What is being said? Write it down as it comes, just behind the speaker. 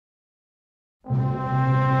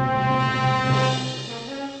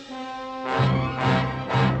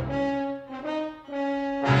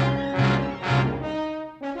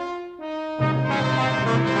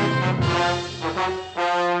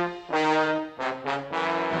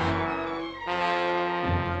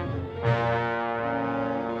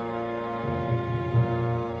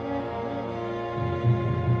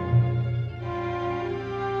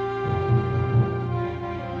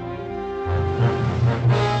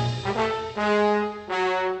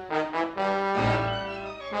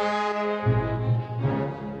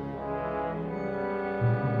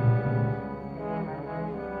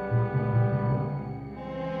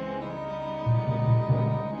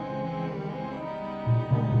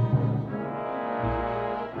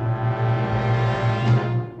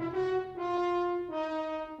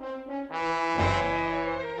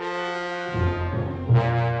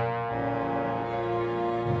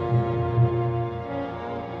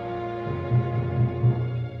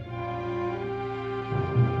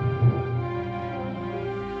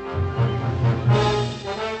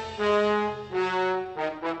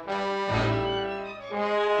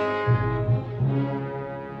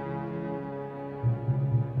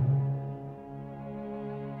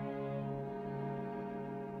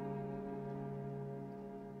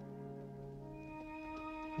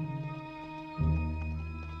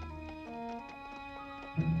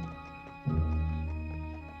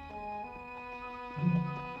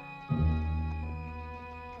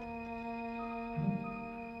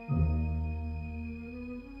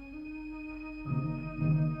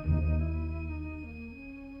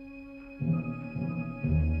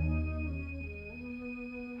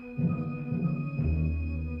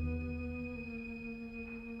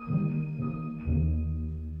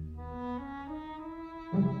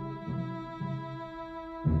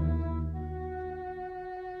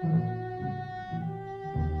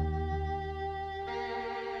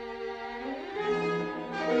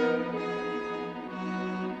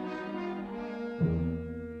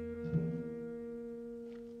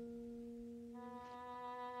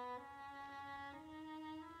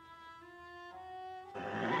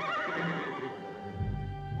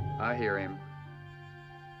I hear him.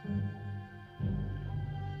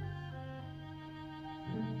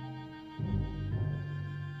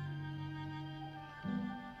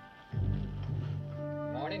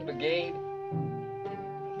 Morning, Brigade.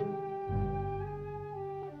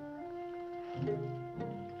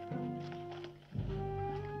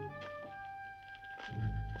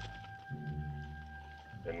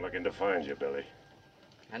 Been looking to find you, Billy.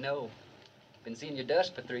 I know. Been seeing your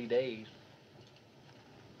dust for 3 days.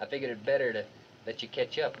 I figured it better to let you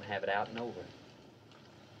catch up and have it out and over.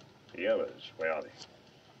 The others, where are they?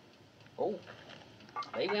 Oh,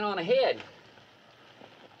 they went on ahead.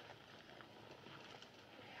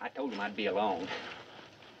 I told them I'd be along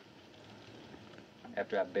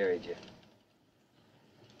after I buried you.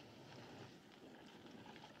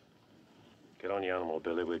 Get on the animal,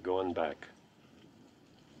 Billy. We're going back.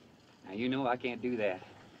 Now, you know I can't do that.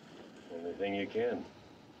 Anything you can.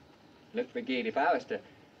 Look, Brigade, if I was to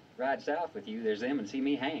ride south with you, there's them and see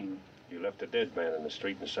me hanged. You left a dead man in the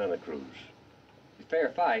street in Santa Cruz. It's a fair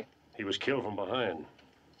fight. He was killed from behind,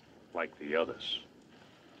 like the others.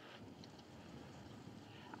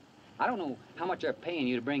 I don't know how much they're paying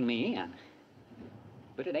you to bring me in,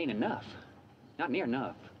 but it ain't enough. Not near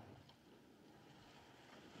enough.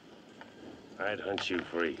 I'd hunt you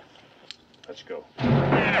free. Let's go.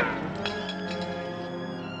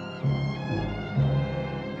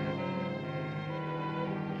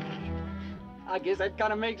 I guess that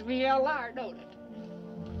kind of makes me a liar, don't it?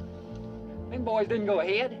 Them boys didn't go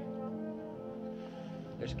ahead.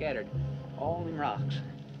 They're scattered all in rocks.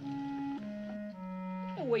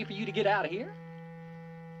 No way for you to get out of here.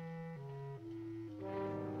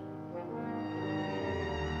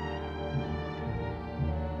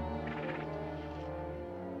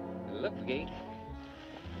 Look, Brigade,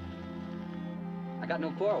 I got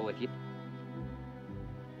no quarrel with you.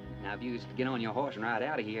 Now, if you was to get on your horse and ride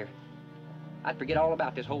out of here, I'd forget all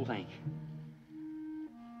about this whole thing.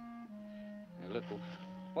 Now, look,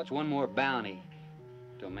 what's one more bounty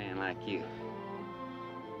to a man like you?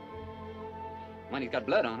 Money's got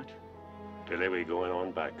blood on it. Billy, we're going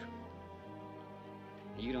on back.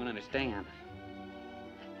 You don't understand.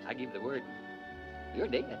 I give the word, you're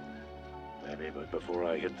dead. Maybe, but before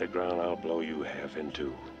I hit the ground, I'll blow you half in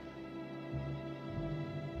two.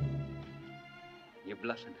 You're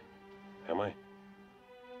bluffing. Am I?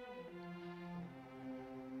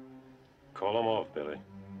 Call them off, Billy.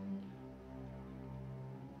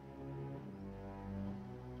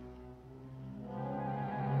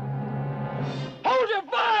 Hold your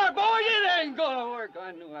fire, boys! It ain't gonna work.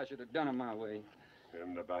 I knew I should have done it my way.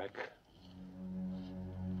 In the back.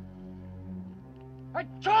 Hey,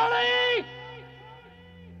 Charlie!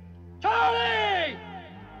 Charlie!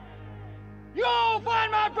 You'll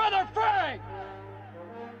find my brother Frank!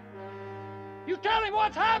 You tell him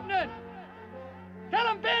what's happening! Tell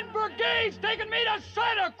him Ben Brigade's taking me to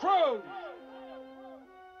Santa Cruz!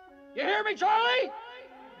 You hear me, Charlie?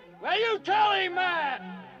 Well, you tell him that!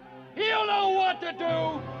 He'll know what to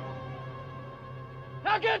do!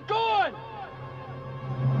 Now get going!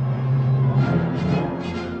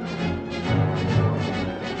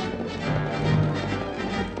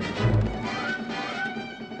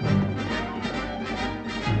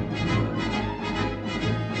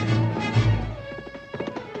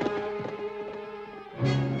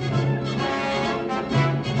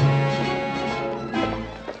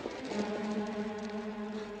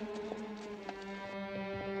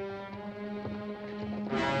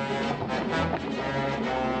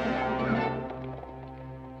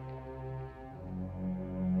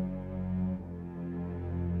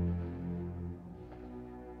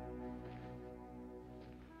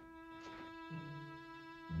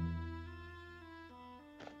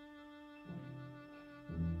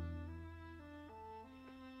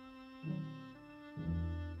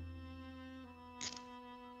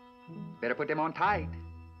 Better put them on tight.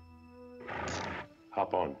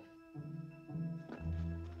 Hop on.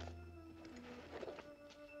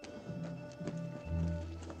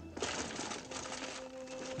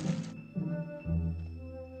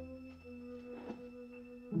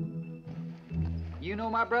 You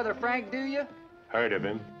know my brother Frank, do you? Heard of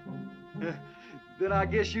him. Then I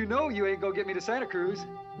guess you know you ain't gonna get me to Santa Cruz.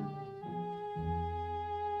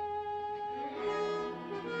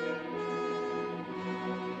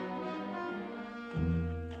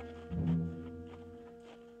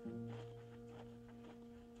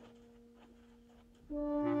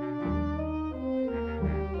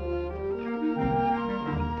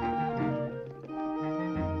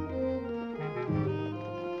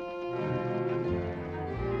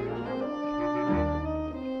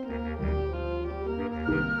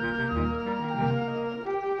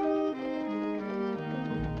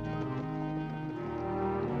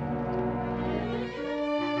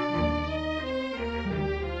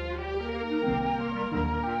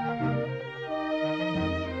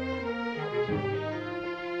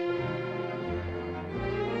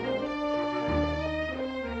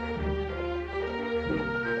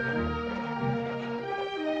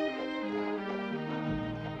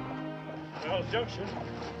 junction.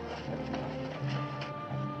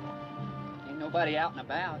 Ain't nobody out and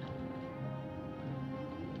about.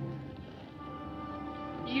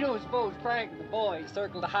 You don't suppose Frank and the boys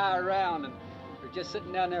circled the high around and are just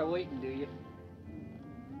sitting down there waiting, do you?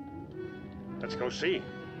 Let's go see.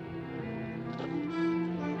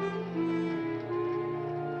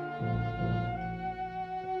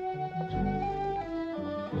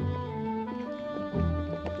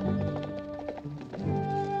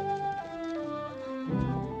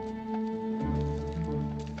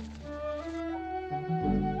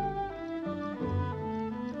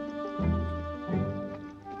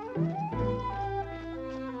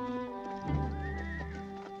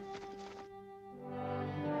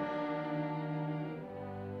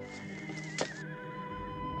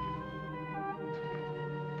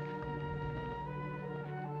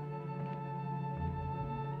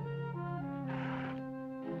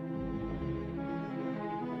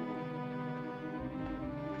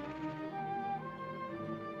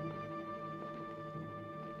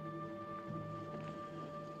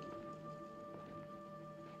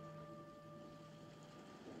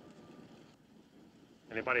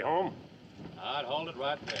 Anybody home? I'd hold it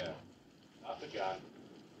right there. Up the gun.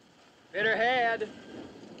 Hit her head.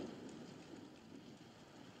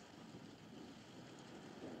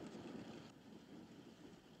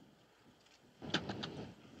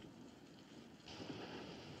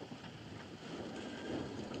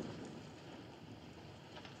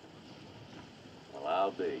 Well,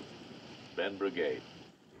 I'll be. Ben Brigade.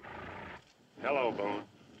 Hello, Boone.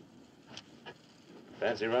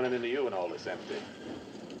 Fancy running into you and all this empty.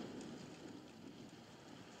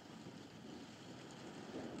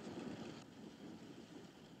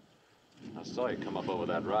 I saw you come up over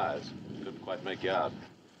that rise. Couldn't quite make you out.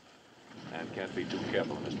 Man can't be too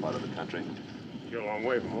careful in this part of the country. You're a long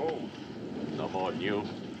way from home. No more than you.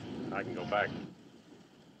 I can go back.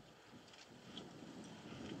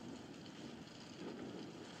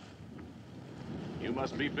 You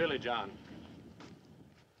must be Billy John.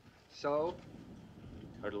 So?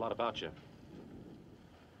 Heard a lot about you.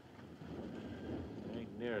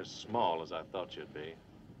 Ain't near as small as I thought you'd be.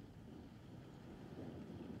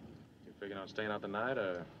 You figuring on staying out the night,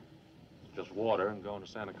 or just water and going to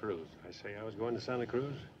Santa Cruz? I say I was going to Santa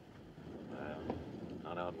Cruz. Well,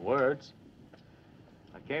 not out in words.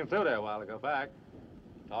 I came through there a while ago back.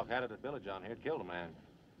 Talk had it that Billy John here had killed a man.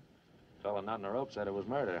 Fella not in the rope said it was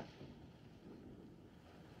murder.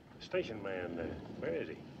 The station man, where is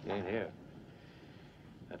he? He ain't here.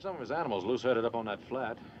 Had some of his animals loose-herded up on that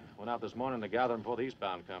flat. Went out this morning to gather them before the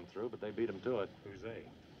eastbound come through, but they beat him to it. Who's they?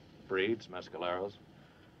 Breeds, mescaleros.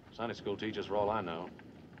 Sunday school teachers for all I know.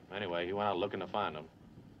 Anyway, he went out looking to find them.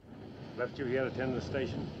 Left you here to tend the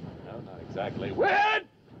station? No, not exactly. Whit!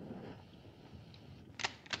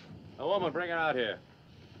 A woman, bring her out here.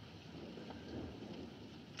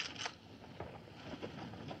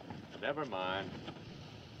 Never mind.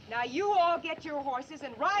 Now you all get your horses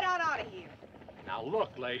and ride on out of here. Now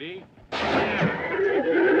look, lady.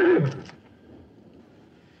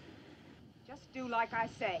 Just do like I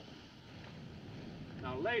say.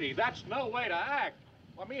 Now, lady, that's no way to act.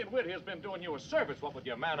 Well, me and Whit here's been doing you a service, what with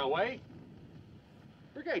your man away.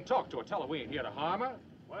 Brigade, talk to her. Tell her we ain't here to harm her.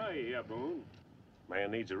 Well, yeah, Boone. Man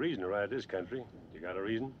needs a reason to ride this country. You got a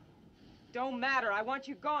reason? Don't matter. I want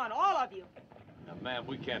you gone, all of you. Now, ma'am,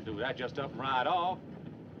 we can't do that. Just up and ride off.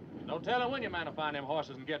 No telling when your man will find them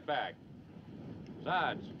horses and get back.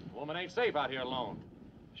 Besides, the woman ain't safe out here alone.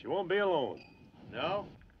 She won't be alone. No?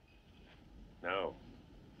 No.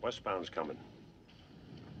 Westbound's coming.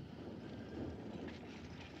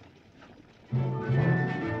 We're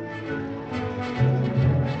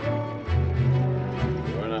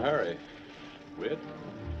in a hurry. Whit,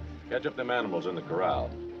 catch up them animals in the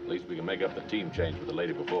corral. At least we can make up the team change with the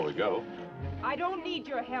lady before we go. I don't need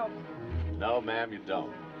your help. No, ma'am, you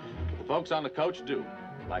don't. The folks on the coach do.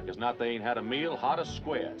 Like as not, they ain't had a meal hot as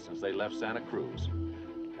square since they left Santa Cruz.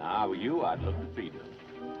 Now, with you, I'd look to feed them.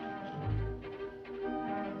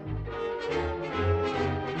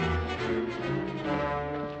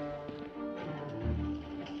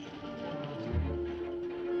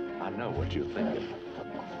 I know what you're thinking.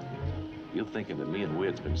 You're thinking that me and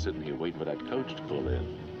Whit's been sitting here waiting for that coach to pull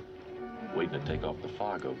in. Waiting to take off the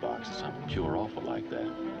Fargo box or something pure awful like that.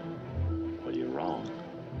 Well, you're wrong.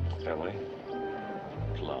 Emily?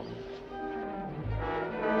 Plum.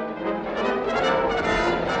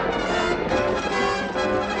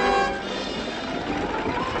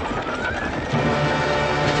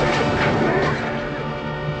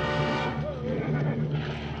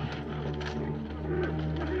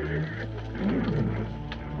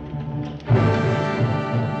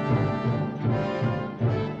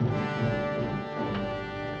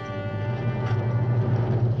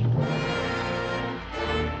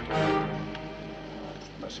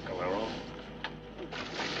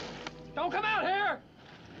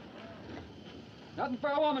 Nothing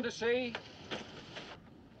for a woman to see.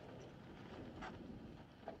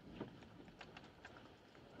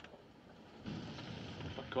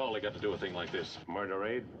 What call they got to do a thing like this? Murder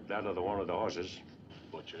raid, down to the one of the horses.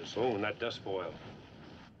 Butchers. Oh, and that dust boil.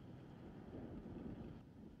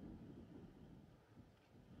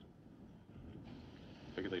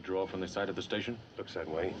 Figure they drew off when they sighted the station? Looks that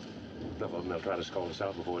way. Enough of them, they'll try to call us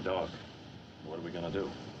out before dark. What are we gonna do?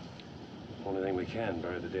 Only thing we can,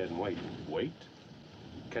 bury the dead and wait. Wait?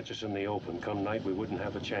 Catch us in the open. Come night, we wouldn't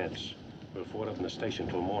have a chance. We'll fort up in the station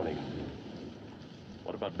till morning.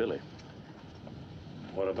 What about Billy?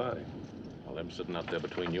 What about him? Well, them sitting out there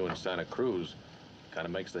between you and Santa Cruz kind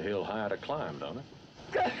of makes the hill higher to climb, don't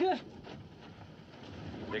it?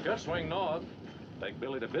 You could swing north, take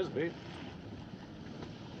Billy to Bisbee.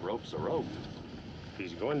 Rope's a rope,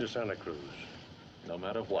 He's going to Santa Cruz. no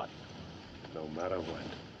matter what. No matter what.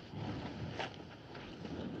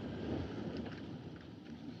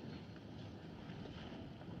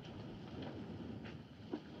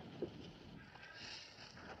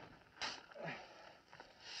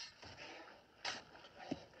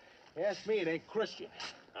 Ask me, it ain't Christian.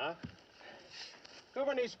 Huh?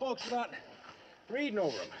 Covering these folks without reading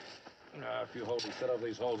over them. If you hold and set over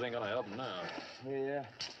these holes, ain't gonna help them now. Yeah.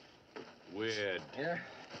 Weird. Yeah?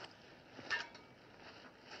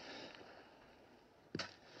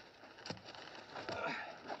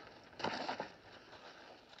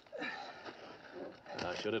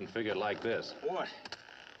 I sure didn't figure it like this. What?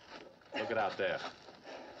 Look it out there.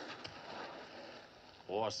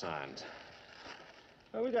 War signs.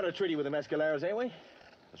 Well, we got a treaty with the Mescaleros, ain't we?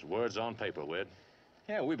 There's words on paper, Whit.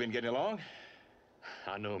 Yeah, we've been getting along.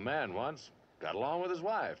 I knew a man once. Got along with his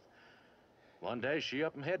wife. One day, she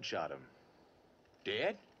up and headshot him.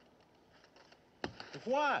 Dead?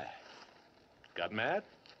 Why? Got mad?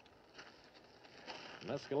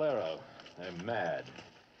 Mescalero. They're mad.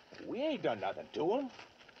 We ain't done nothing to him.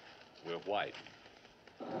 We're white.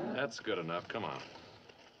 That's good enough. Come on.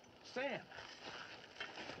 Sam.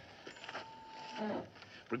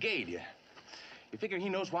 Brigade, you figure he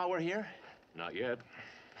knows why we're here? Not yet.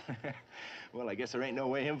 Well, I guess there ain't no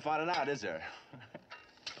way him finding out, is there?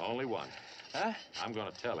 Only one. Huh? I'm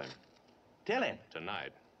gonna tell him Tell him.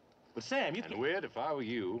 tonight. But Sam, you And Whit, if I were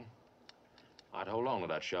you, I'd hold on to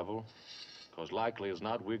that shovel. Because likely as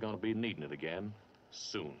not, we're gonna be needing it again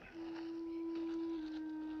soon.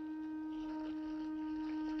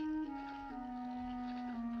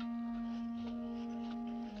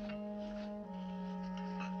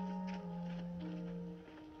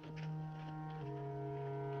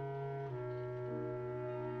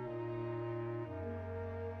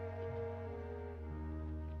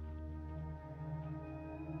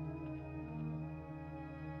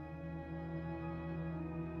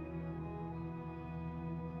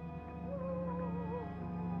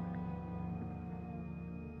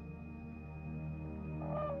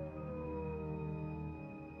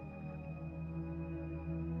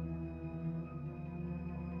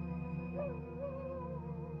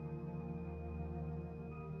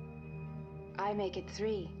 I make it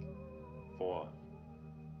 3. 4.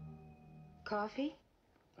 Coffee?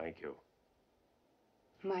 Thank you.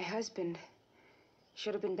 My husband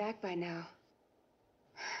should have been back by now.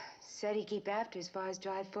 Said he'd keep after as far as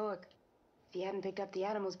Dry Fork. If he hadn't picked up the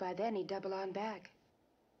animals by then, he'd double on back.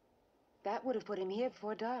 That would have put him here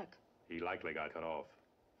before dark. He likely got cut off.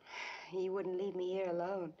 He wouldn't leave me here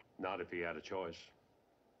alone. Not if he had a choice.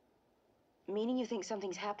 Meaning you think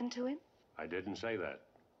something's happened to him? I didn't say that.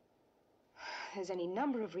 There's any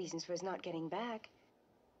number of reasons for his not getting back.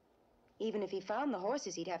 Even if he found the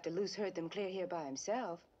horses, he'd have to loose herd them clear here by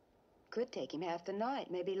himself. Could take him half the night,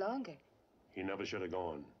 maybe longer. He never should have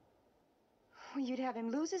gone. Well, you'd have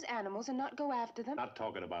him lose his animals and not go after them. Not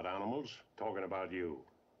talking about animals, talking about you.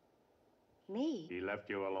 Me? He left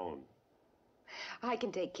you alone. I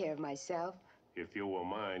can take care of myself. If you were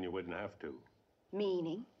mine, you wouldn't have to.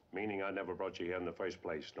 Meaning? Meaning I never brought you here in the first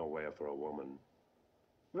place. Nowhere for a woman.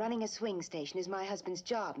 Running a swing station is my husband's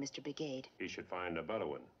job, Mr. Brigade. He should find a better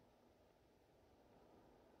one.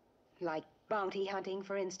 Like bounty hunting,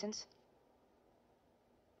 for instance.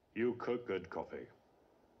 You cook good coffee.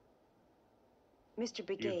 Mr.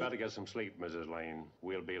 Brigade. You'd better get some sleep, Mrs. Lane.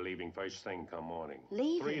 We'll be leaving first thing come morning.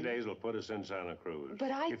 Leaving? 3 days will put us in Santa Cruz.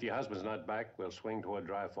 But If your husband's not back, we'll swing toward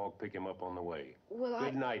Dry Fork, pick him up on the way. Well,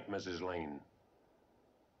 Good night, Mrs. Lane.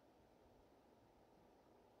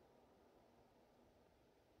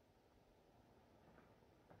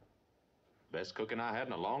 Best cooking I had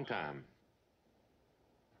in a long time.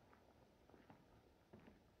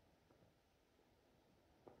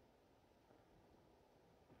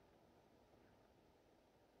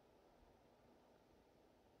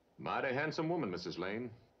 Mighty handsome woman, Mrs. Lane.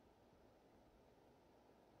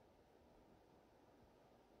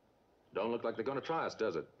 Don't look like they're gonna try us,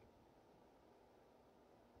 does it?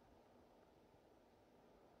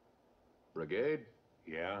 Brigade?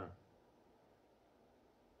 Yeah?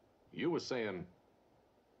 You were saying,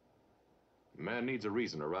 man needs a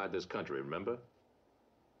reason to ride this country, remember?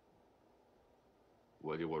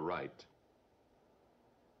 Well, you were right.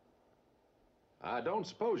 I don't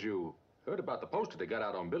suppose you heard about the poster they got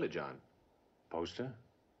out on Billy John. Poster?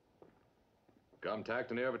 Come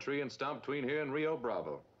tacked near every tree and stump between here and Rio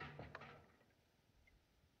Bravo.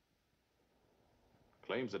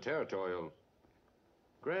 Claims the territorial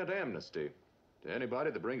grant amnesty to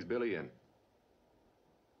anybody that brings Billy in.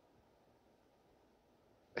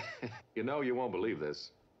 You know, you won't believe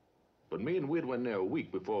this, but me and Whit went there a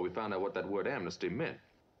week before we found out what that word amnesty meant.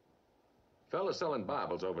 Fella selling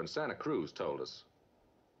Bibles over in Santa Cruz told us.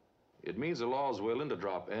 It means the law's willing to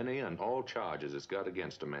drop any and all charges it's got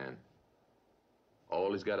against a man.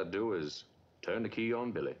 All he's got to do is turn the key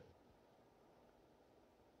on Billy.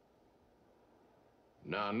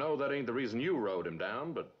 Now, I know that ain't the reason you rode him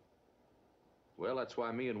down, but, well, that's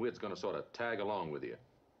why me and Whit's gonna sort of tag along with you.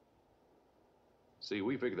 See,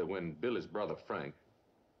 we figure that when Billy's brother Frank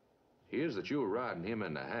hears that you were riding him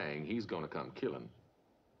in the hang, he's gonna come killing.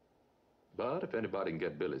 But if anybody can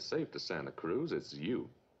get Billy safe to Santa Cruz, it's you.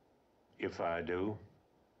 If I do?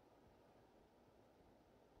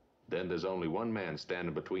 Then there's only one man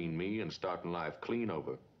standing between me and starting life clean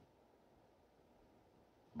over.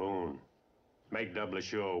 Boone, make doubly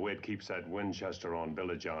sure Whit keeps that Winchester on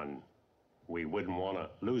Billy John. We wouldn't want to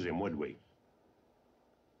lose him, would we?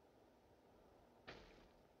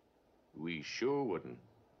 We sure wouldn't.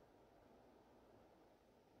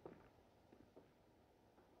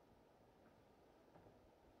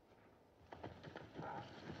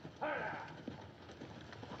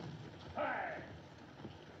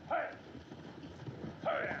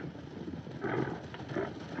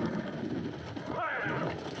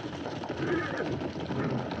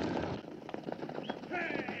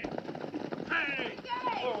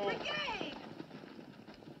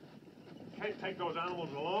 Can't take those animals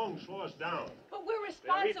along, slow us down. But we're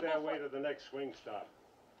They'll eat responsible their for... way to the next swing stop.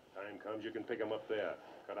 Time comes, you can pick them up there.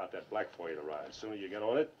 Cut out that black for you to ride. Sooner you get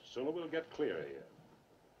on it, sooner we'll get clear of here.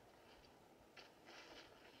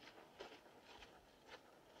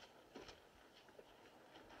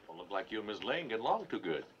 Don't look like you and Miss Lane get along too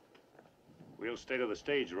good. We'll stay to the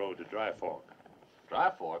stage road to Dry Fork. Dry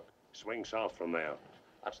Fork? Swing south from there.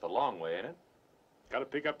 That's the long way, ain't it? Gotta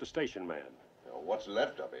pick up the station man. What's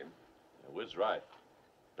left of him? Yeah, Whit's right.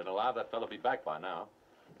 Been alive, that fella be back by now.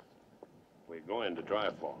 We're going to Dry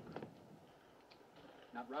Fork.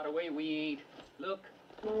 Not right away, we ain't. Look.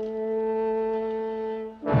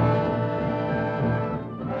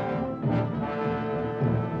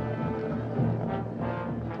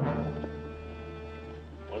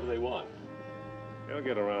 What do they want? They'll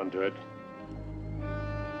get around to it.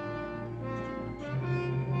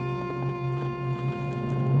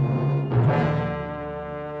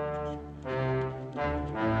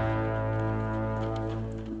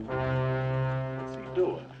 What's he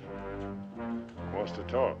doing? Wants to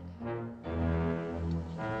talk.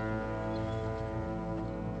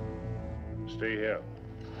 Stay here.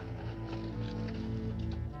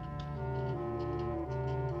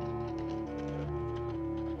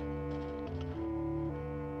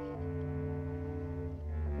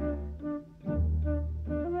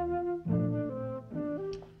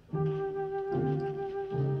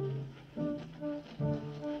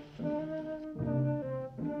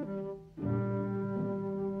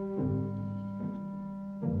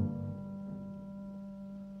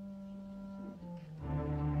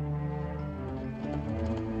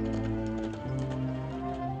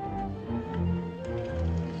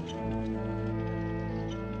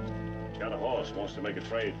 Got a horse, wants to make a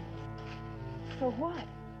trade. For what?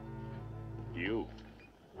 You.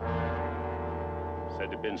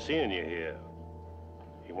 Said they've been seeing you here.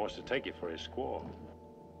 He wants to take you for his squaw.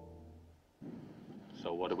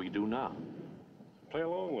 So what do we do now? Play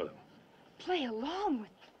along with him. Play along with...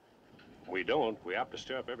 We don't. We have to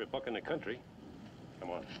stir up every buck in the country.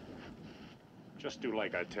 Come on. Just do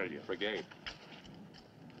like I tell you. Brigade.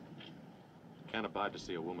 Can't abide to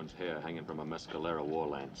see a woman's hair hanging from a mescalero war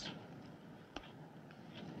lance.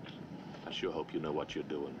 I sure hope you know what you're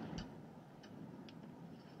doing.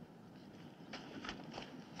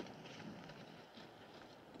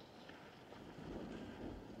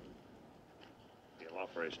 He'll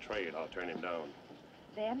offer his trade. I'll turn him down.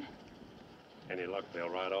 Then? Any luck, they'll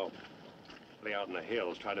ride off. Play out in the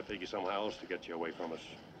hills, try to figure somehow else to get you away from us.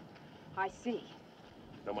 I see.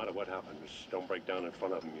 No matter what happens, don't break down in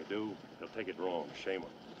front of them. You do, they'll take it wrong. Shame them.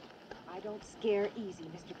 I don't scare easy,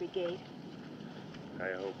 Mr. Brigade.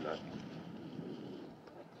 I hope not.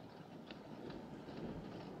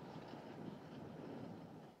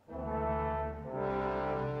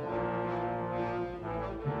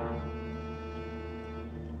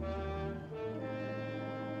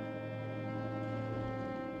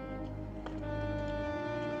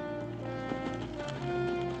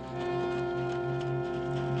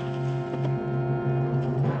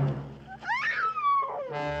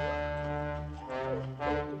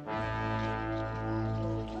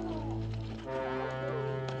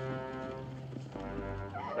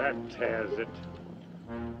 That tears it.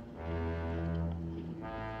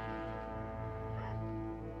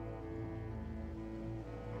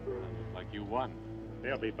 Like you won.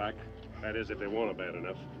 They'll be back. That is, if they want it bad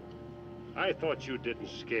enough. I thought you didn't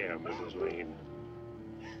scare Mrs. Lane.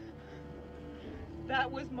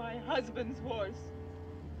 That was my husband's horse.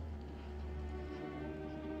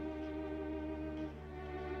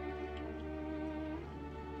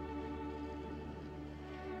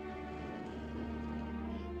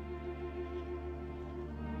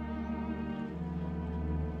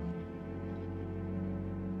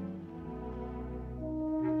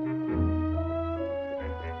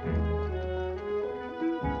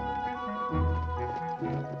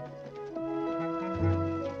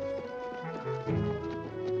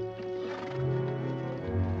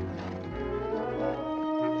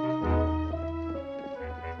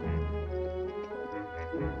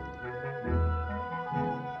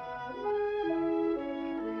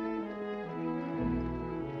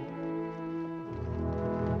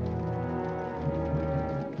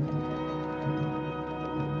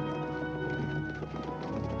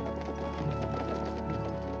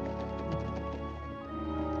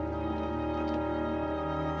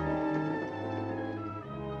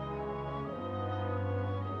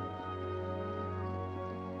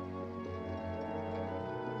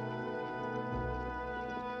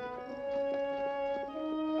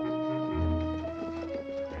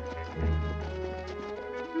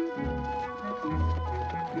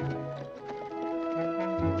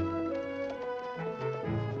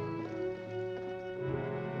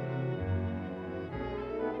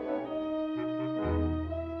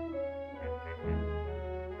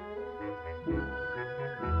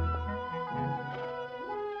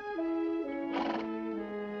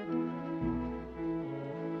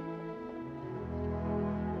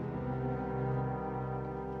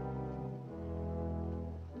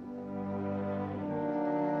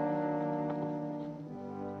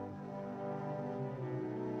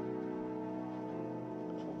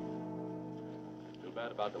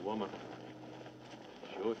 Bad about the woman.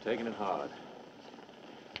 Sure taking it hard.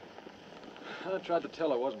 I tried to tell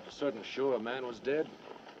her I wasn't for certain sure a man was dead.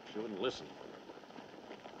 She wouldn't listen.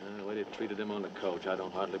 The way they treated him on the coach, I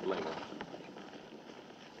don't hardly blame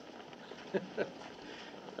her.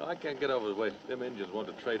 No, I can't get over the way them Indians want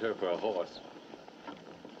to trade her for a horse.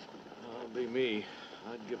 Oh, be me,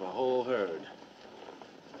 I'd give a whole herd.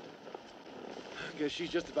 I guess she's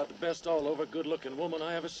just about the best all-over good-looking woman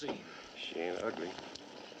I ever seen. She ain't ugly.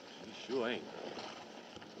 She sure ain't.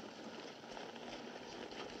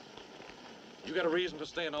 You got a reason for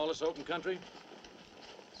staying all this open country?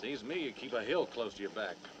 Seems to me you keep a hill close to your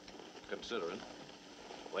back, considering.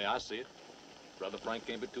 The way I see it, Brother Frank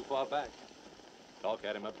can't be too far back. Talk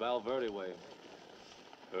at him up Val Verde way.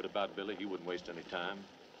 Heard about Billy, he wouldn't waste any time.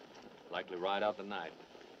 Likely ride out the night.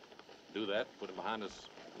 Do that, put him behind us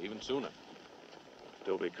even sooner.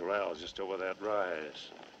 Adobe Corral's just over that rise.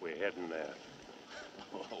 We're heading there.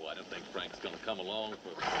 Oh, I don't think Frank's gonna come along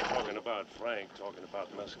for... Talking about Frank, talking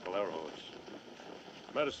about mescaleros.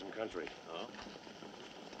 Medicine country. Oh?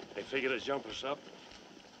 They figure to jump us up.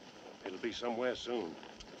 It'll be somewhere soon.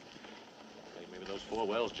 Think maybe those Four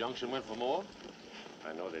Wells Junction went for more?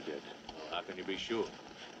 I know they did. Well, how can you be sure?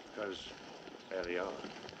 Because there they are.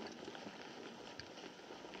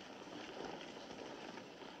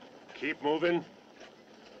 Keep moving.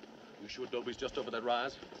 You sure Dobie's just over that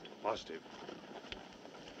rise? Positive.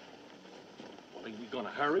 Well, ain't we gonna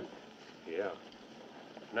hurry? Yeah.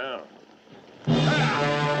 Now.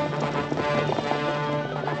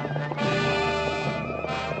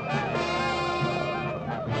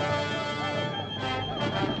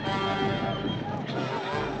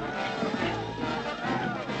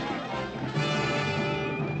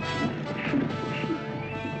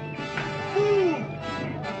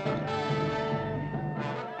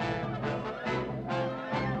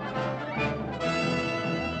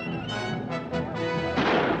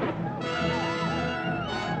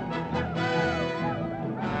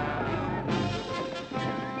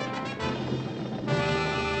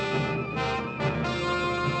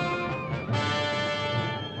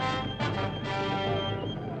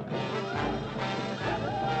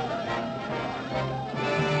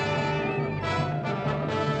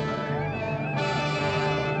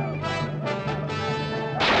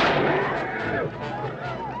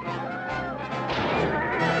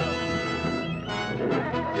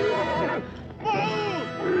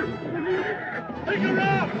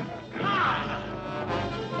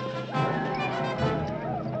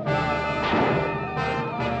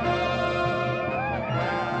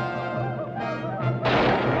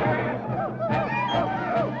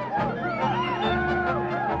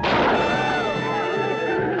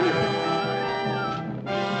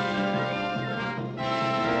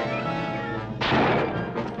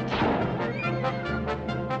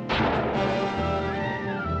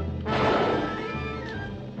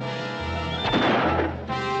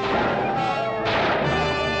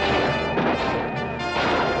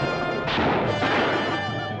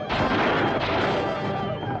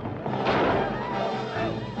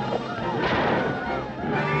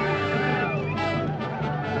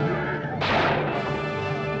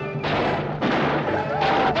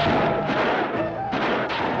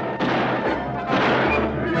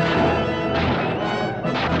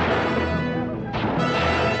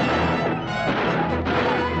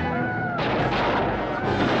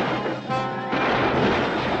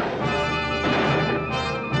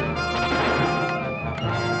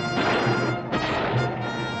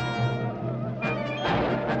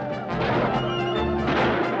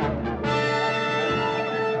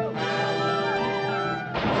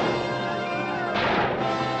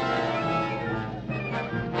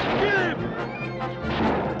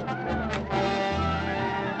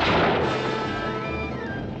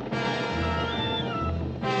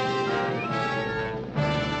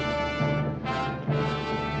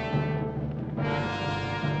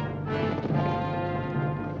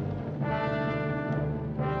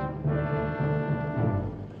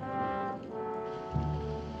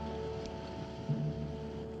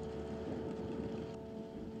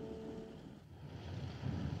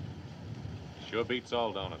 Sure beats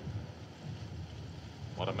all, don't it?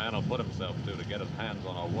 What a man will put himself to get his hands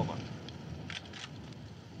on a woman.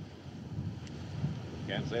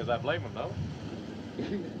 Can't say as I blame him, though.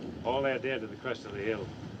 All they're dead to the crest of the hill.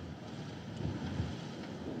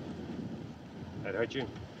 That hurt you?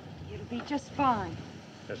 It'll be just fine.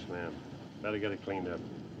 Yes, ma'am. Better get it cleaned up.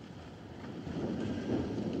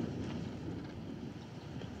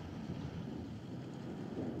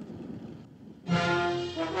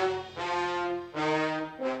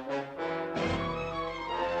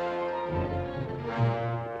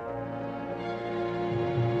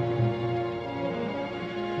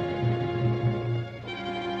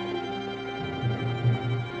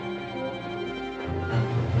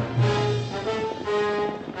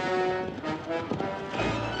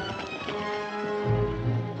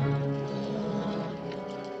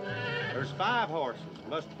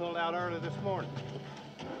 Must have pulled out early this morning.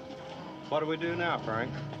 What do we do now,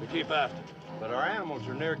 Frank? We keep after. But our animals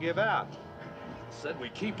are near give out. Said we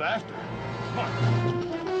keep after. Come on.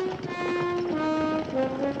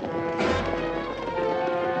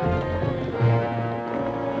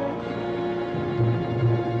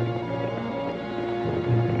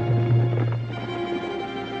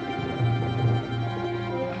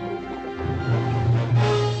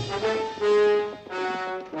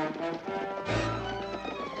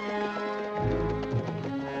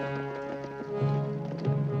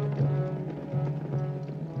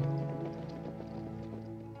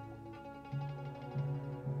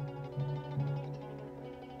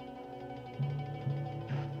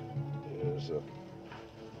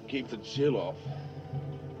 Keep the chill off.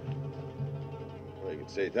 Well, you can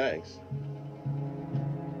say thanks.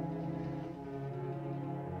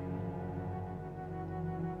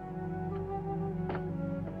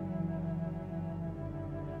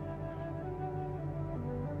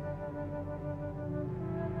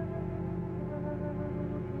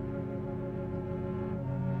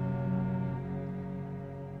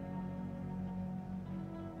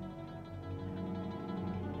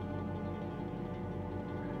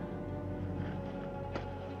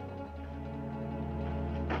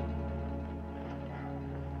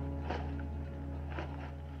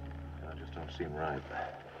 Seem right.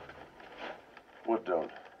 What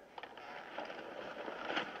don't?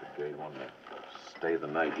 Brigade wanted to stay the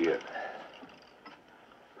night here.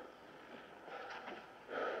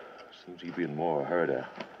 Seems he'd be in more of a hurry to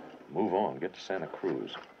move on, get to Santa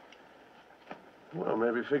Cruz. Well,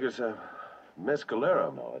 maybe figures a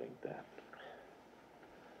mescalero. No, it ain't that.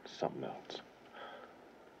 It's something else.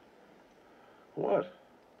 What?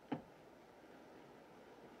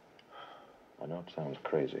 I know it sounds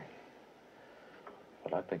crazy.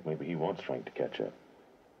 But I think maybe he wants Frank to catch up.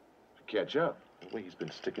 To catch up? The way he's been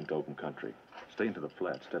sticking to open country. Staying to the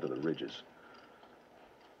flats instead of the ridges.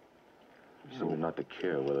 He seems not to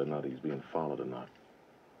care whether or not he's being followed or not.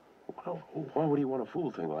 Well, why would he want a fool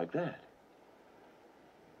thing like that?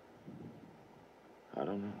 I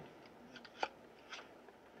don't know.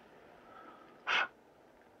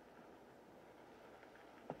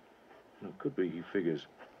 No, it could be he figures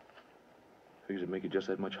it'd make it just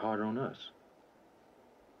that much harder on us.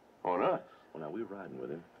 On us? Well, now, we're riding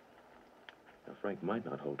with him. Now, Frank might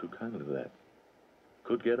not hold too kindly to that.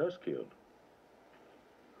 Could get us killed.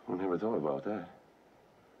 I never thought about that.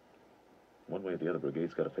 One way or the other,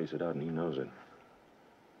 Brigade's got to face it out, and he knows it.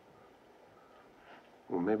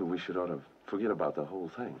 Well, maybe we ought to forget about the whole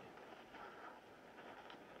thing.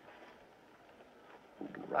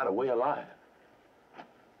 Right away alive.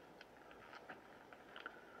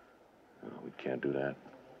 No, we can't do that.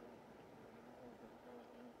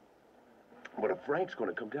 But if Frank's going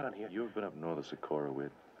to come down here... You've been up north of Socorro,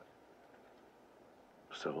 Whit.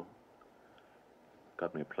 So?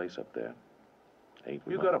 Got me a place up there. Ain't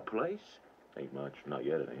You much. got a place? Ain't much. Not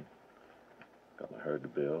yet, it ain't. Got my herd to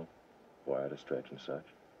build, wire to stretch and such.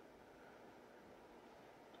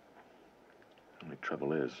 Only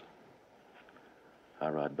trouble is, I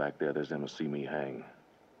ride back there, there's them who see me hang.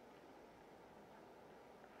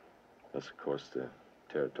 Thus, of course, the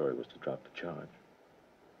territory was to drop the charge.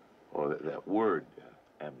 Oh, that word.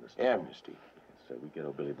 Amnesty. Amnesty. So we get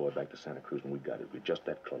old Billy Boy back to Santa Cruz, and we got it. We're just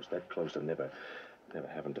that close to never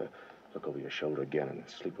having to look over your shoulder again and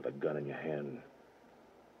sleep with a gun in your hand and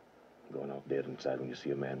going off dead inside when you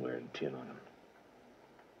see a man wearing tin on him.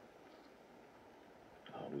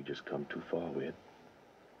 Oh, we just come too far with it.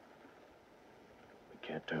 We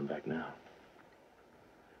can't turn back now.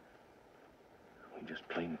 We just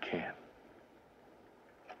plain can't.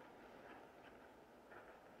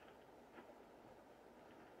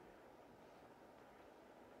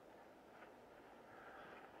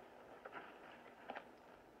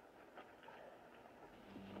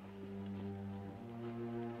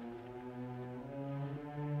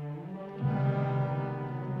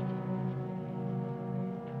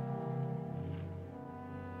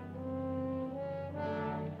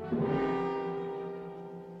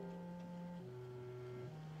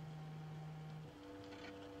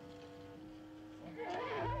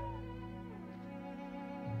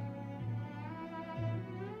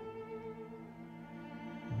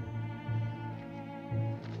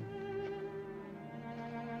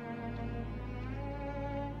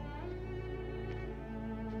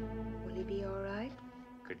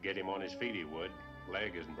 Could get him on his feet, he would.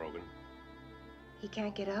 Leg isn't broken. He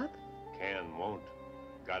can't get up? Can, won't.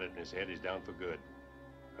 Got it in his head, he's down for good.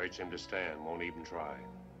 Hurts him to stand, won't even try.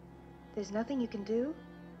 There's nothing you can do?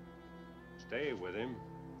 Stay with him.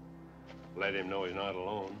 Let him know he's not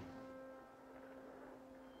alone.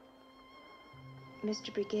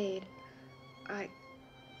 Mr. Brigade,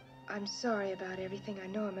 I'm sorry about everything. I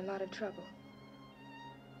know I'm in a lot of trouble.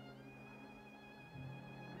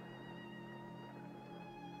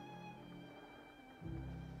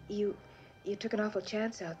 You took an awful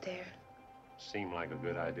chance out there. Seemed like a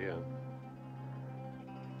good idea.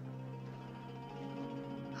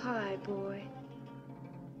 Hi, boy.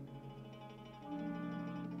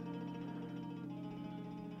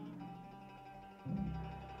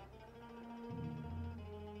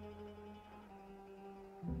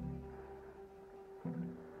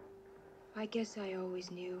 I guess I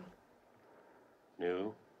always knew.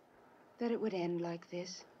 Knew? That it would end like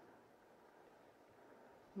this.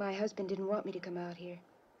 My husband didn't want me to come out here.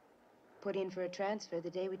 Put in for a transfer the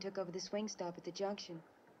day we took over the swing stop at the junction.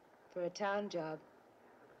 For a town job.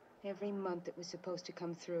 Every month it was supposed to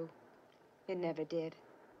come through. It never did.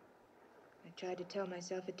 I tried to tell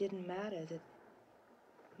myself it didn't matter, that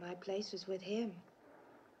my place was with him.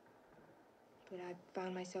 But I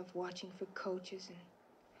found myself watching for coaches and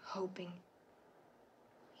hoping.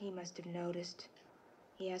 He must have noticed.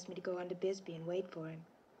 He asked me to go on to Bisbee and wait for him.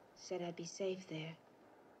 Said I'd be safe there.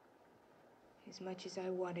 As much as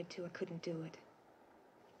I wanted to, I couldn't do it.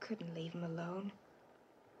 Couldn't leave him alone.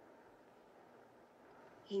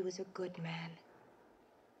 He was a good man.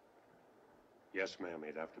 Yes, ma'am,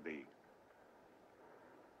 he'd have to be.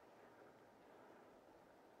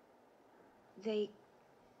 They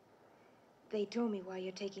told me why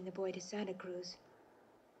you're taking the boy to Santa Cruz.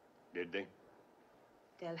 Did they?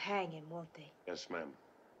 They'll hang him, won't they? Yes, ma'am.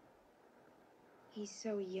 He's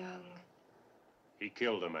so young. He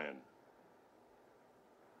killed a man.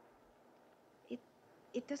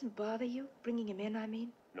 It doesn't bother you, bringing him in, I mean?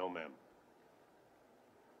 No, ma'am.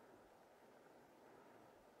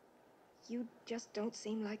 You just don't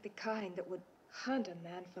seem like the kind that would hunt a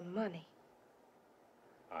man for money.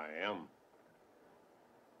 I am.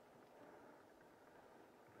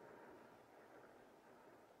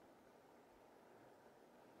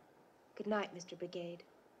 Good night, Mr. Brigade.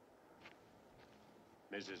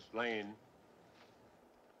 Mrs. Lane,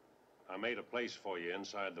 I made a place for you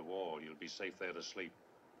inside the wall. You'll be safe there to sleep.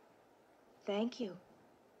 Thank you.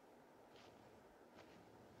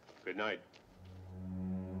 Good night.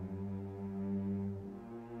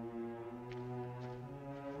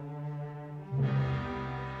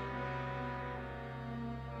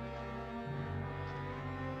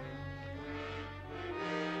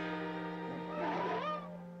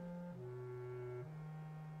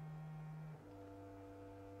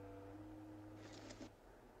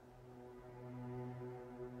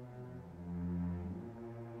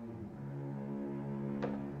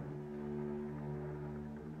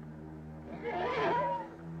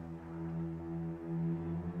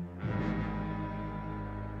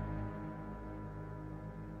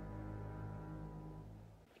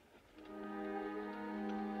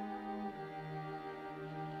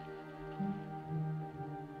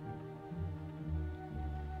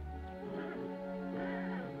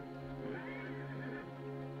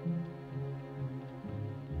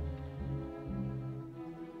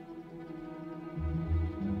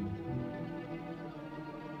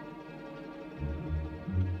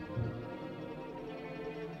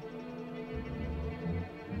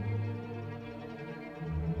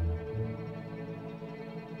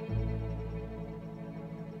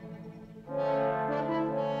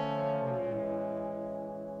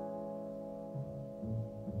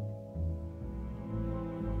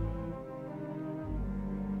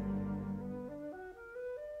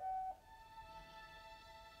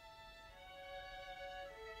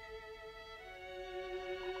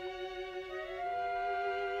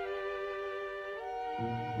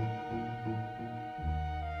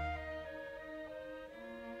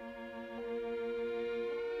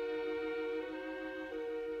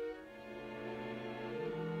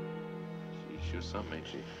 sure something, ain't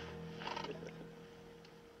she?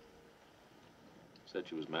 Said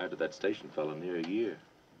she was married to that station fellow near a year.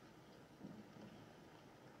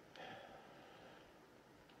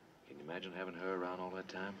 Can you imagine having her around all that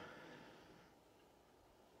time?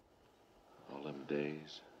 All them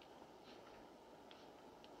days,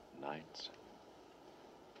 nights.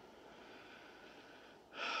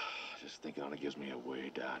 Just thinking on it gives me a way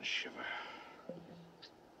down shiver.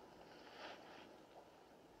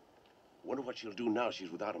 Wonder what she'll do now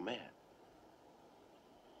she's without a man.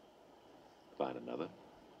 Find another.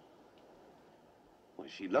 Well,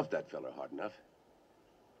 she loved that fella hard enough.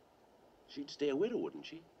 She'd stay a widow, wouldn't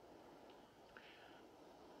she?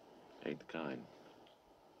 Ain't the kind.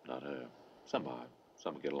 Not her. Some are.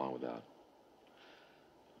 Some will get along without.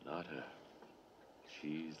 Not her.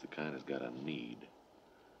 She's the kind that's got a need.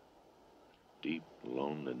 Deep,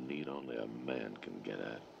 lonely need only a man can get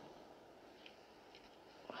at.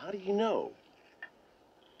 Well, how do you know?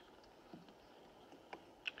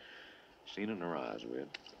 Seen in her eyes, Whit.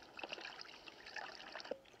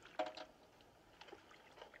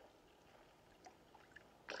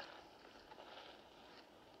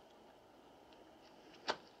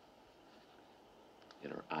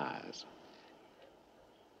 In her eyes.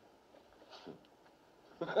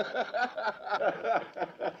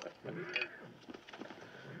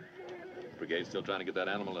 Brigade's still trying to get that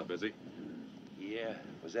animal up, is he? Yeah,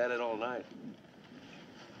 was at it all night.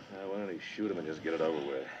 Why don't he shoot him and just get it over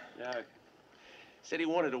with? Yeah, said he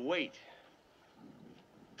wanted to wait.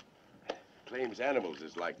 Claims animals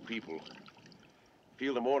is like people.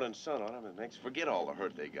 Feel the morning sun on them, it makes them forget all the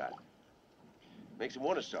hurt they got. Makes them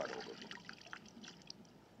want to start over.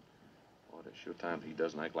 Boy, there's sure times he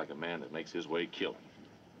doesn't act like a man that makes his way kill him.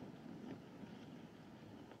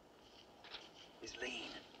 Miss Lane,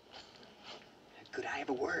 could I have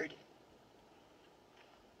a word?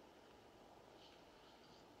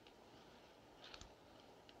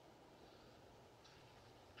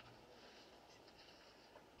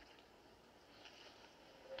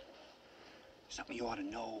 Something you ought to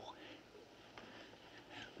know.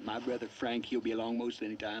 My brother Frank, he'll be along most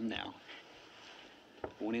any time now.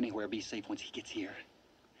 Won't anywhere be safe once he gets here.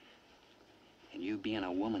 And you being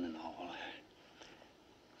a woman and all,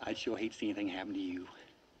 I'd sure hate to see anything happen to you.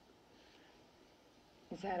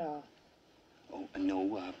 Is that all? Oh,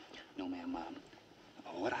 no, no, ma'am.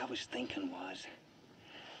 What I was thinking was,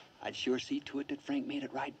 I'd sure see to it that Frank made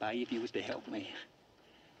it right by you if you was to help me.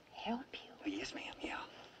 Help you? Oh, yes, ma'am, yeah.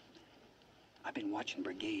 I've been watching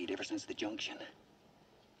Brigade ever since the junction.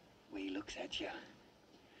 The way he looks at you,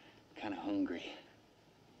 kind of hungry.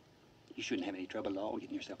 You shouldn't have any trouble at all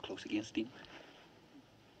getting yourself close against him.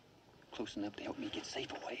 Close enough to help me get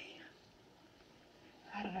safe away.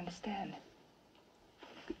 I don't understand.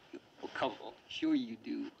 Oh, come on. Sure you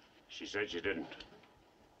do. She said she didn't.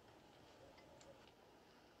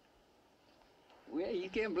 Well, you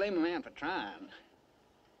can't blame a man for trying.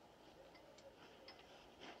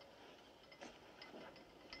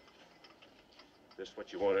 This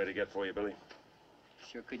what you want her to get for you, Billy?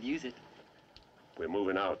 Sure could use it. We're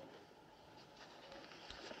moving out.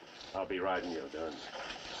 I'll be riding your gun.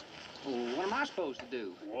 Oh, what am I supposed to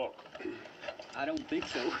do? Walk. I don't think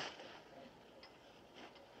so.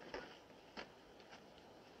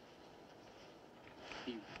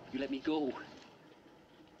 You let me go.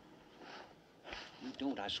 You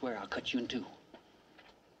don't, I swear I'll cut you in two.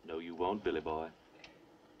 No, you won't, Billy boy.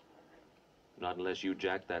 Not unless you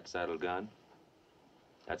jack that saddle gun.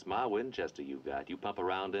 That's my Winchester you got. You pump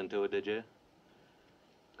around into it, did you?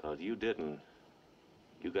 'Cause you didn't.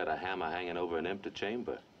 You got a hammer hanging over an empty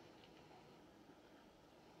chamber.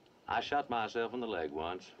 I shot myself in the leg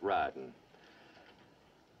once, riding.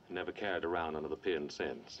 Never carried around under the pin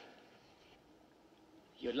since.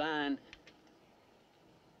 You're lying.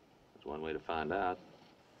 There's one way to find out.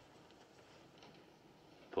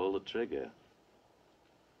 Pull the trigger.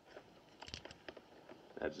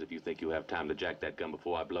 That's if you think you have time to jack that gun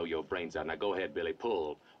before I blow your brains out. Now go ahead, Billy,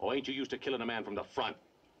 pull. Or ain't you used to killing a man from the front?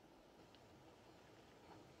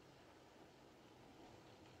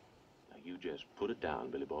 Now you just put it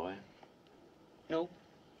down, Billy boy. No.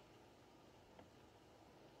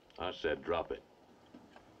 I said drop it.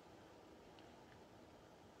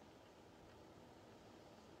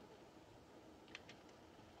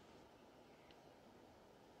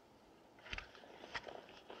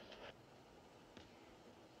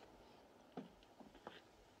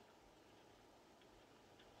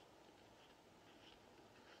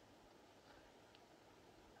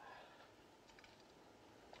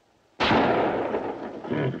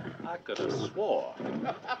 I could have swore.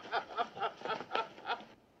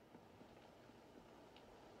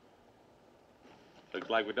 Looks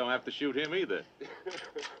like we don't have to shoot him either.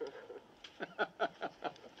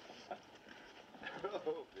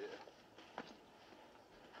 Oh, dear.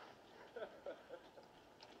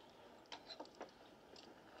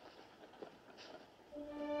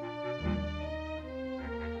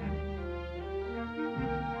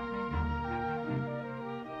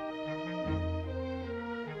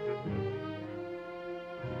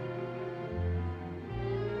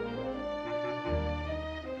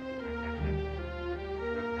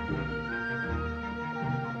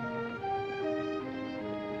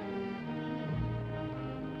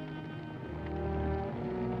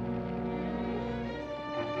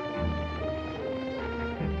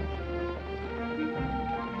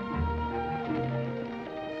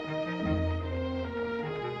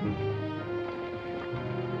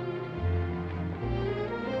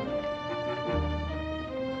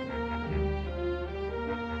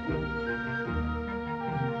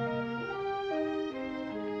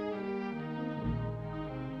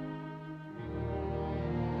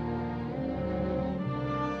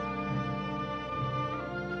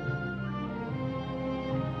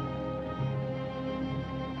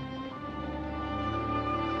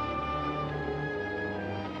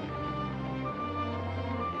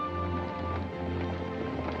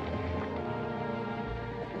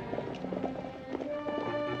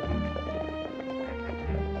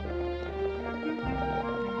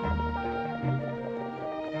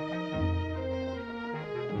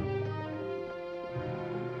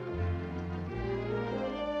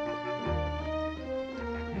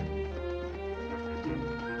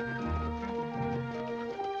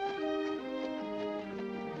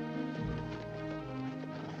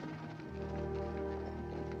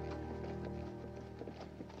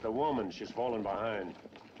 The woman, she's fallen behind.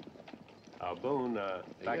 Boone,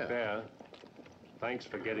 back there. Thanks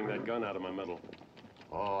for getting that gun out of my middle.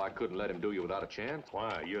 Oh, I couldn't let him do you without a chance.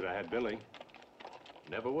 Why, you'd have had Billy.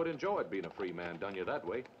 Never would enjoy it being a free man done you that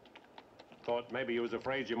way. Thought maybe you was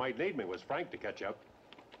afraid you might need me. Was Frank to catch up?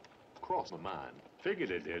 Crossed my mind.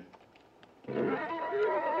 Figured it did.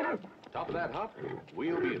 Top of that hump,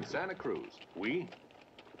 we'll be in Santa Cruz. We?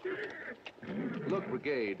 Look,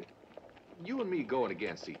 Brigade, you and me going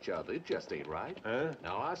against each other, it just ain't right. Huh?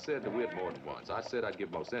 Now, I said to Whit more than once, I said I'd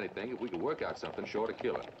give most anything if we could work out something short of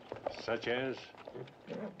killing. Such as?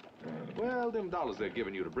 Well, them dollars they're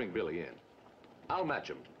giving you to bring Billy in. I'll match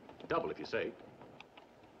 'em. Double if you say.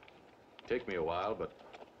 Take me a while, but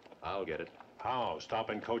I'll get it. How?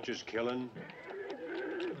 Stopping coaches killing?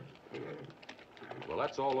 Well,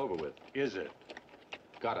 that's all over with. Is it?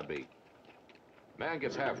 Gotta be. Man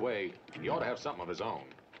gets halfway, he ought to have something of his own.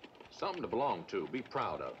 Something to belong to, be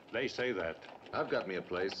proud of. They say that. I've got me a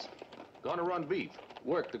place. Gonna run beef,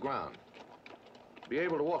 work the ground. Be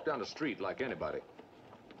able to walk down the street like anybody.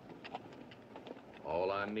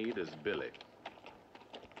 All I need is Billy.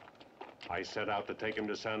 I set out to take him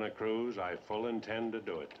to Santa Cruz. I full intend to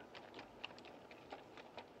do it.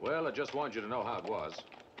 Well, I just wanted you to know how it was.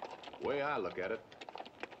 Way I look at it,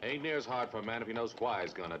 ain't near as hard for a man if he knows why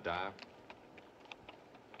he's gonna die.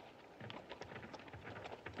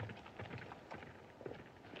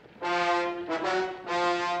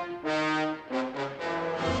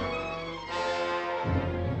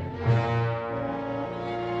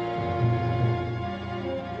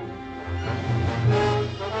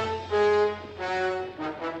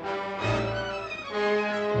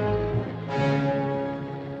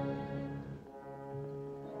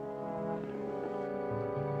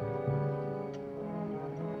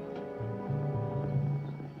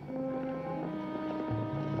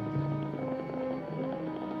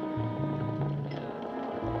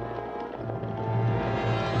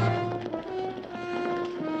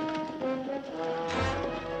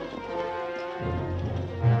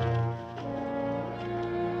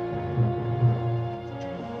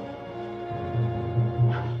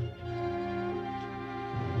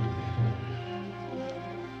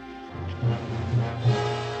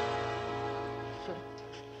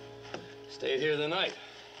 Stayed here the night.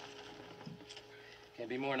 Can't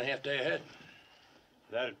be more than a half day ahead.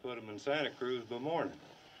 That'd put him in Santa Cruz by morning.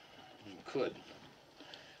 Could.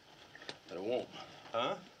 But it won't.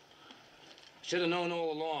 Huh? Should have known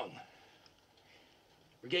all along.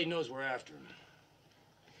 Brigade knows we're after him.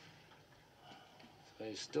 So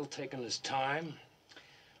he's still taking his time,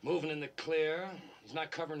 moving in the clear. He's not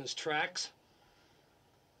covering his tracks.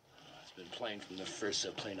 It's been plain from the first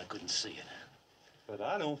so plain I couldn't see it. But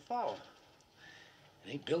I don't follow.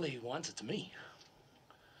 It ain't Billy he wants, it's me.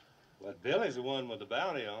 But Billy's the one with the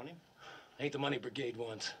bounty on him. Ain't the money Brigade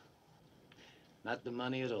wants. Not the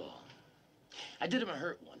money at all. I did him a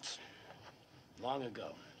hurt once. Long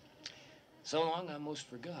ago. So long, I almost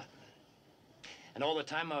forgot. And all the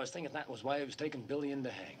time I was thinking that was why he was taking Billy in to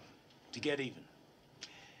hang. To get even.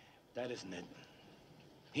 That isn't it.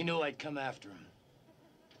 He knew I'd come after him.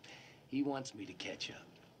 He wants me to catch up.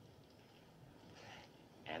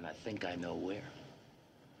 And I think I know where.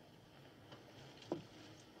 Why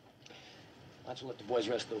don't you let the boys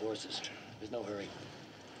rest the horses? There's no hurry.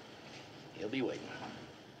 He'll be waiting.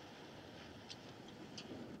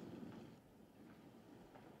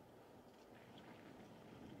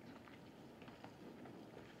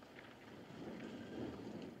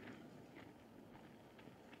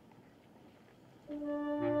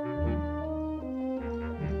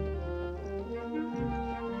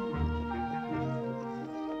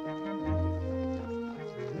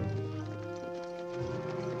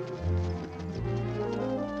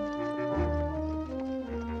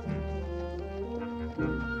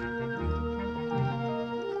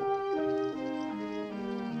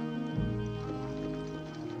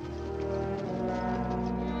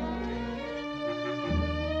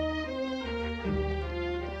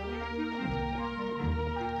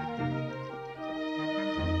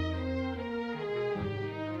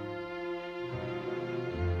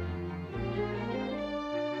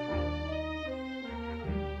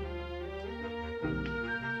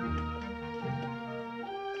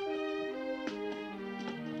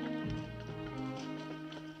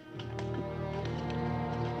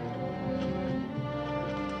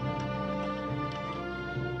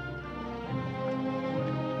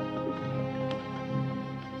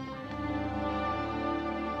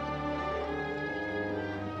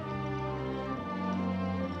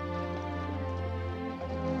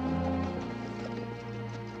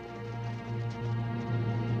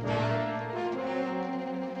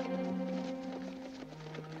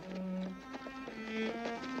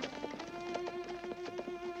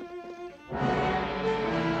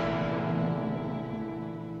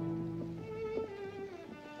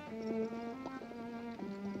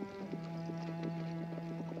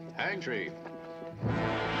 Hang tree.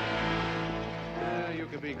 You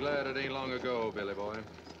can be glad it ain't long ago, Billy boy.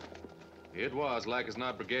 It was like as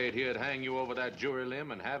not Brigade here'd hang you over that jury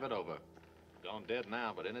limb and have it over. Gone dead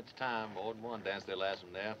now, but in its time, more than one danced their last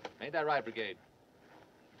one there. Ain't that right, Brigade?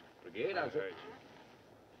 Brigade, I heard you.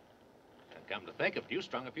 And come to think of it, you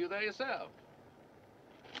strung a few there yourself.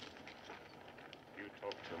 You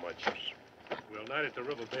talk too much. We'll night at the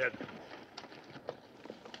riverbed.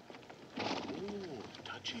 Ooh,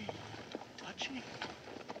 touchy. Touchy.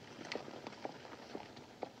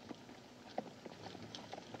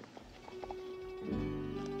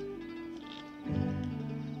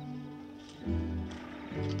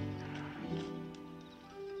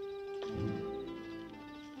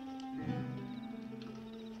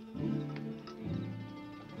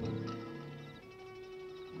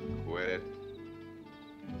 Quit it.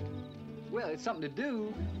 Well, it's something to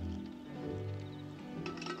do.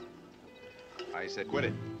 I said quit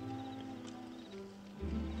it.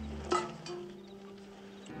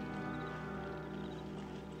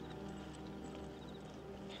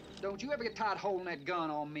 Don't you ever get tired holding that gun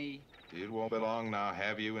on me? It won't be long now.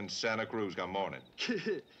 Have you in Santa Cruz come morning.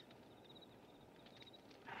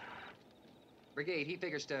 Brigade, he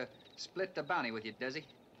figures to split the bounty with you, does he?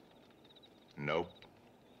 Nope.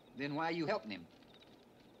 Then why you helping him?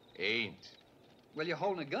 Ain't. Well, you're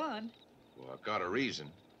holding a gun. Well, I've got a reason.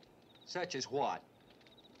 Such as what?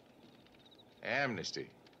 Amnesty.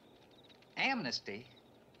 Amnesty?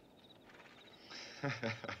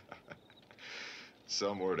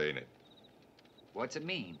 Some word, ain't it? What's it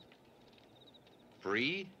mean?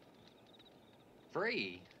 Free?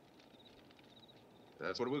 Free?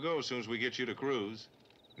 That's what we'll go as soon as we get you to Cruz.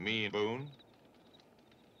 Me and Boone.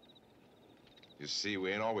 You see,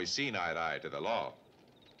 we ain't always seen eye to eye to the law.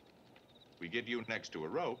 We get you next to a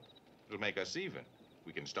rope, it'll make us even.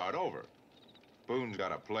 We can start over. Boone's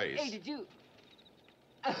got a place. Hey, did you...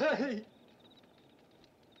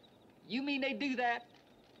 You mean they do that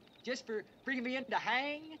just for bringing me in to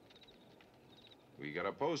hang? We got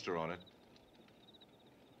a poster on it.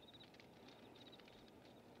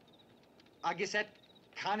 I guess that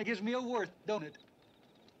kind of gives me a worth, don't it?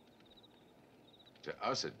 To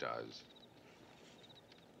us, it does.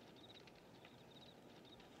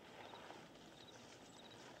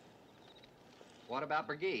 What about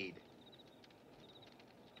Brigade?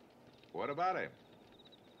 What about him?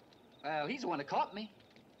 Well, he's the one that caught me.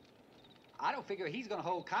 I don't figure he's gonna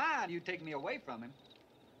hold kind you take me away from him.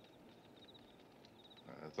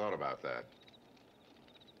 I thought about that.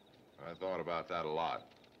 I thought about that a lot.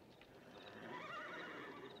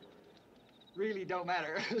 Really don't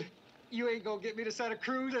matter. You ain't gonna get me to Santa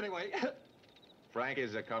Cruz anyway. Frank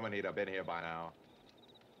is a coming. He'd have been here by now.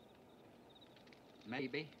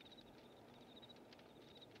 Maybe.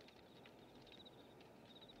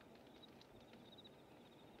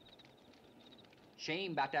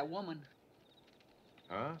 Shame about that woman.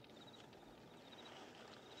 Huh?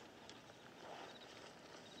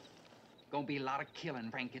 Gonna be a lot of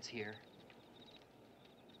killing Frank gets here.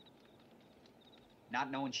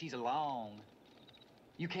 Not knowing she's along.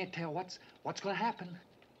 You can't tell what's gonna happen.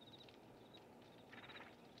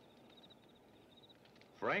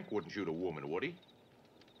 Frank wouldn't shoot a woman, would he?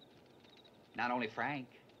 Not only Frank.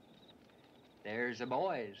 There's the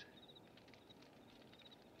boys.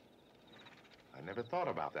 I never thought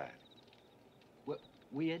about that. Whit,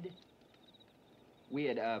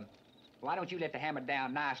 why don't you let the hammer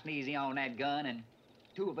down nice and easy on that gun, and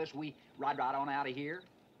two of us, we ride right on out of here?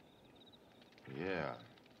 Yeah.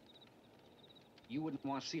 You wouldn't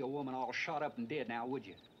want to see a woman all shot up and dead now, would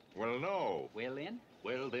you? Well, no. Well, then?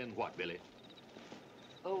 Well, then what, Billy?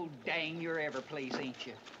 Oh, dang, you're every place, ain't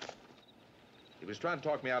you? He was trying to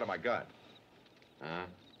talk me out of my gun. Huh?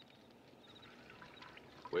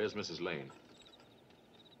 Where's Mrs. Lane?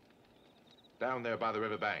 Down there by the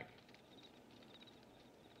river bank.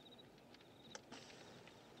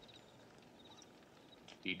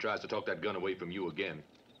 He tries to talk that gun away from you again.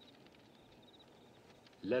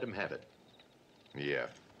 Let him have it. Yeah.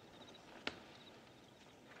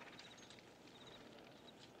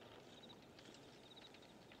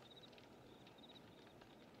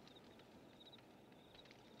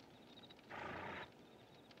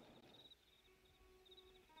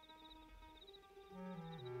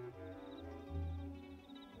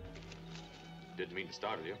 Didn't mean to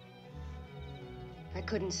startle you. I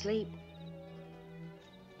couldn't sleep.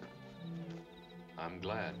 I'm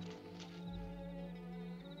glad.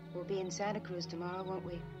 We'll be in Santa Cruz tomorrow, won't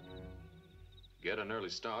we? Get an early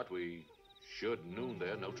start. We should noon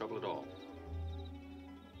there, no trouble at all.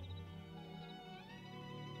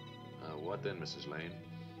 What then, Mrs. Lane?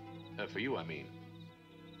 For you, I mean.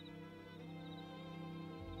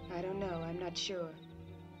 I don't know. I'm not sure.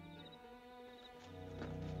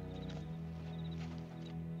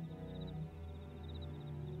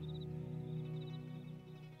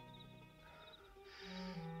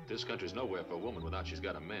 This country's nowhere for a woman without she's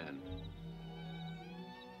got a man.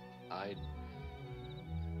 I'd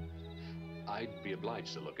be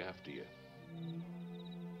obliged to look after you.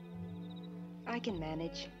 I can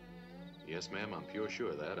manage. Yes, ma'am, I'm pure sure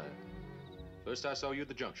of that. First I saw you at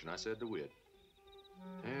the junction, I said to Whit,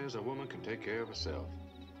 there's a woman can take care of herself.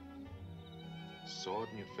 Saw it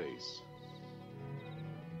in your face.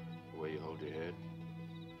 The way you hold your head.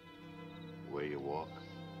 The way you walk.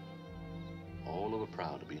 All over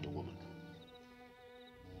proud of being a woman.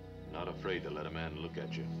 Not afraid to let a man look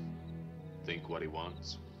at you. Think what he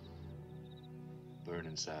wants. Burn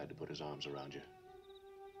inside to put his arms around you.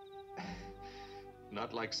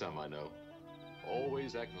 Not like some I know.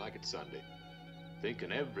 Always acting like it's Sunday.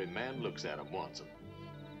 Thinking every man looks at him wants him.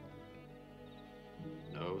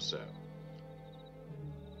 No, sir.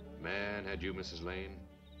 Man had you, Mrs. Lane,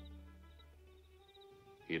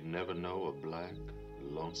 he'd never know a black,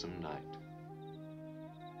 lonesome night.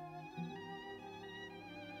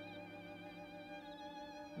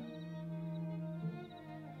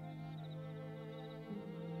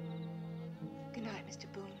 Good night, Mr.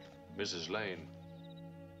 Boone. Mrs. Lane,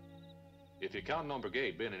 if you're counting on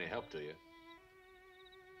Brigade being any help to you,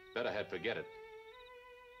 better had forget it.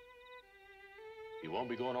 He won't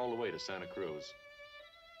be going all the way to Santa Cruz.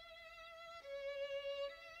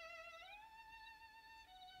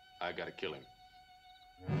 I gotta kill him.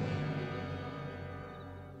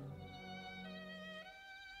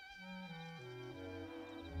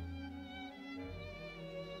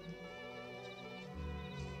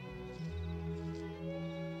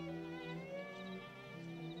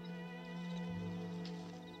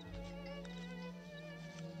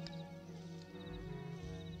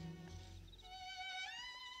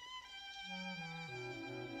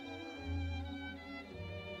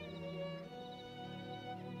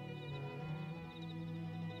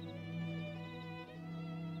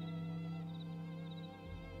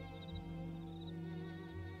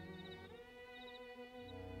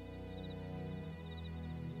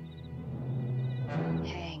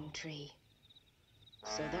 Hang tree.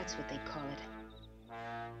 So that's what they call it.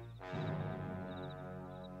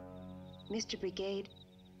 Mr. Brigade,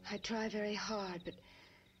 I try very hard, but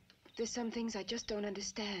there's some things I just don't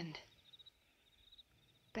understand.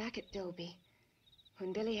 Back at Dobie,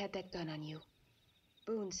 when Billy had that gun on you,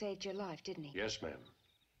 Boone saved your life, didn't he? Yes, ma'am.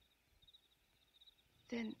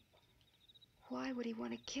 Then why would he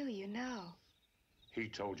want to kill you now? He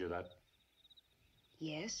told you that?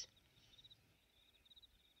 Yes?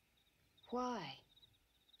 Why?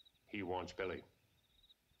 He wants Billy.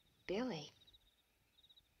 Billy?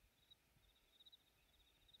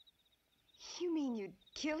 You mean you'd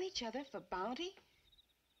kill each other for bounty?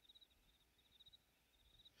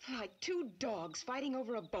 Like two dogs fighting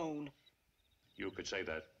over a bone. You could say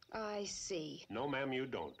that. I see. No, ma'am, you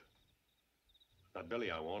don't. Not Billy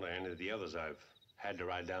I want, or any of the others I've had to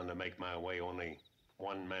ride down to make my way. Only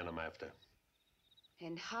one man I'm after.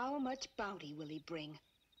 And how much bounty will he bring?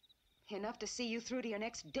 Enough to see you through to your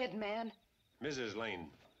next dead man? Mrs. Lane.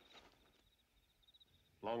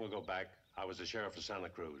 Long ago back, I was the sheriff of Santa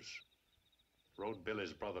Cruz. Wrote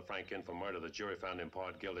Billy's brother Frank in for murder. The jury found him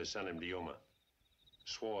part guilty, sent him to Yuma.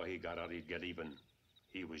 Swore he got out, he'd get even.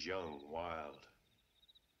 He was young, wild.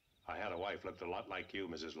 I had a wife looked a lot like you,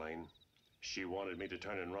 Mrs. Lane. She wanted me to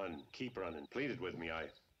turn and run, keep running, pleaded with me.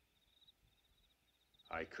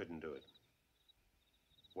 I couldn't do it.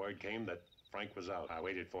 Word came that Frank was out. I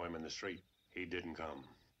waited for him in the street. He didn't come.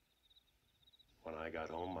 When I got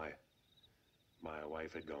home, my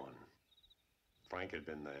wife had gone. Frank had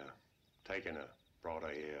been there, taken her, brought her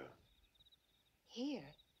here. Here?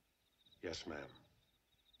 Yes, ma'am.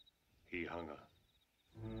 He hung her.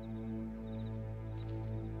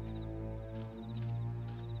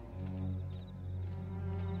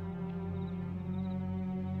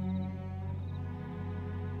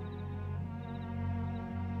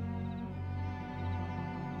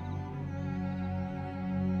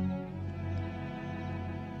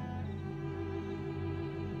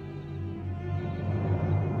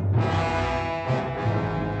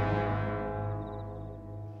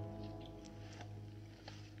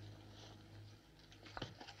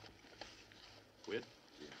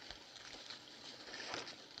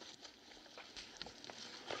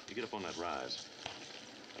 You get up on that rise.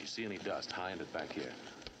 You see any dust, high end it back here.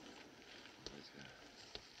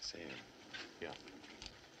 Sam. Yeah.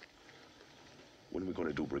 When are we going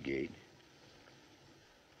to do brigade?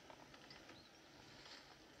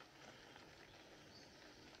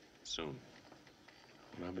 Soon.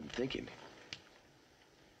 Well, I've been thinking.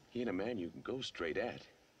 He ain't a man you can go straight at.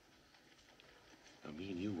 Now, me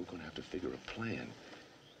and you, we're going to have to figure a plan.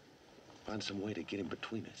 Find some way to get him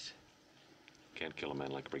between us. Can't kill a man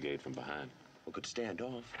like a brigade from behind. We could stand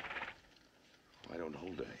off. I don't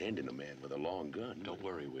hold a hand in a man with a long gun. Don't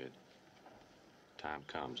worry, Whit. Time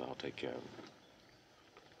comes, I'll take care of him.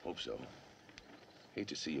 Hope so. Hate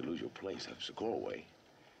to see you lose your place out of Socorro.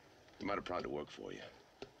 You might have tried to work for you.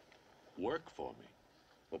 Work for me?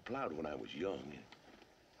 Well, plowed when I was young.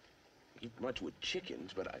 Eat much with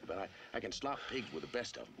chickens, but I can slop pigs with the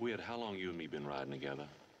best of them. Whit, how long you and me been riding together?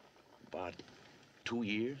 About 2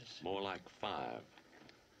 years. More like 5.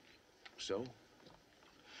 So?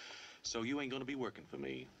 So you ain't gonna be working for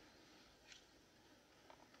me.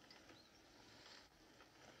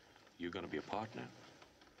 You're gonna be a partner.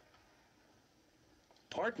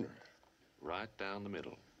 Partner? Right down the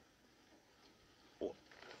middle. Well,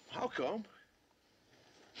 how come?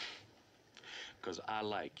 'Cause I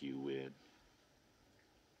like you, Whit.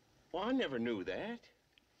 Well, I never knew that.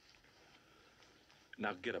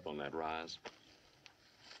 Now get up on that rise.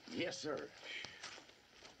 Yes, sir.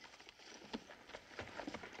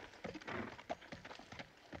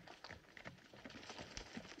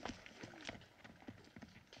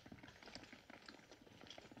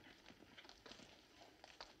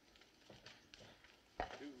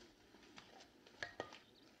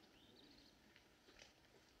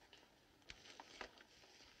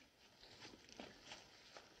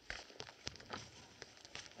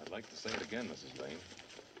 I'd like to say it again, Mrs. Lane.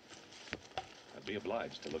 I'd be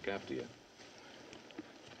obliged to look after you.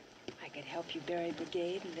 I could help you bury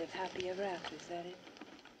brigade and live happy ever after, is that it?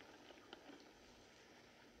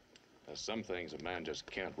 There's some things a man just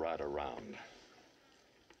can't ride around.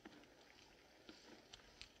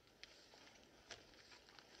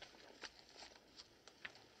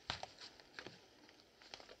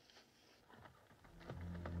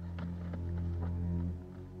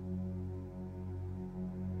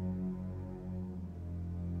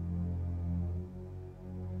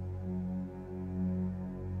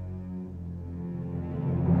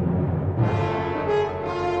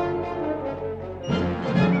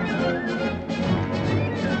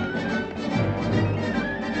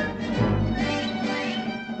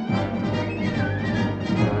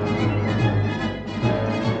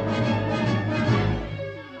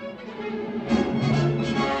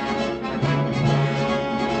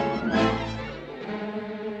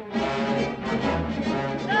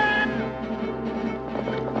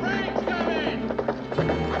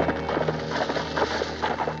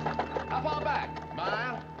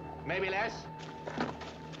 Maybe less.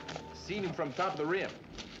 Seen him from top of the rim.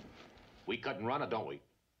 We cut and run, or don't we?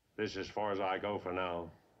 This is as far as I go for now.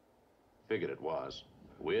 Figured it was.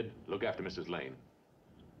 Whit, look after Mrs. Lane.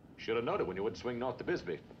 Should have noted when you wouldn't swing north to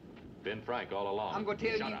Bisbee. Been frank all along. I'm going to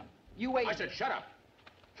tell you. Shut up. You wait. I said shut up.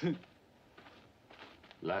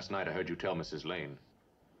 Last night I heard you tell Mrs. Lane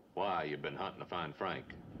why you've been hunting to find Frank.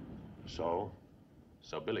 So?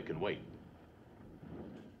 So Billy can wait.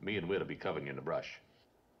 Me and Whit will be covering you in the brush.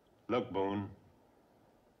 Look, Boone.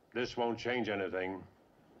 This won't change anything.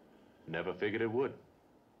 Never figured it would.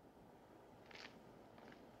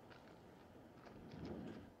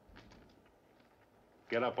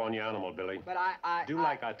 Get up on your animal, Billy. But Do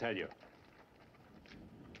like I tell you.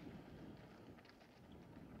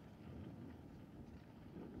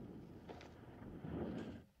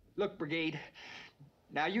 Look, Brigade.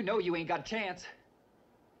 Now you know you ain't got a chance.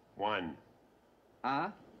 One. Huh?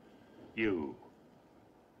 You.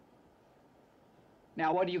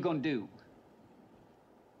 Now what are you gonna do?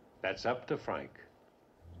 That's up to Frank.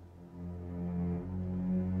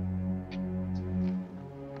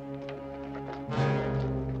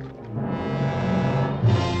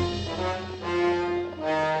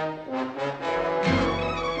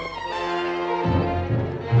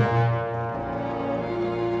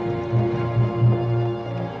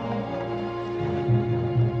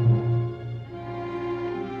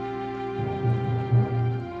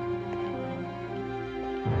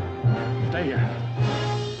 Stay here.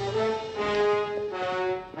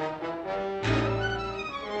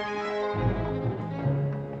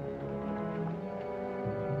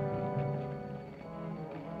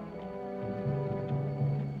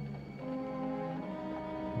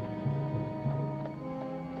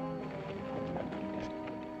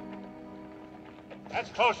 That's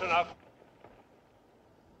close enough.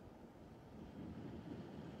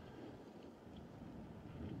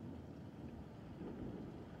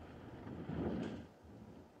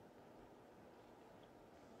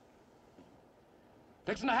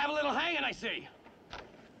 Fixing to have a little hanging, I see.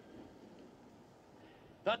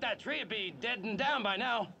 Thought that tree would be dead and down by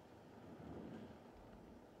now.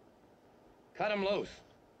 Cut him loose.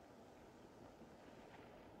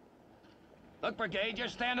 Look, Brigade, you're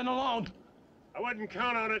standing alone. I wouldn't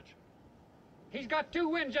count on it. He's got 2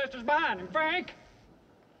 Winchesters behind him, Frank.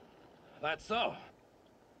 That's so.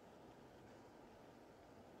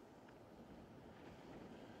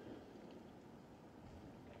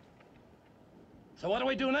 So what do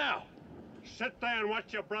we do now? Sit there and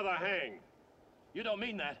watch your brother hang. You don't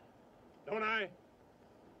mean that. Don't I?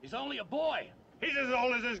 He's only a boy. He's as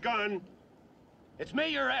old as his gun. It's me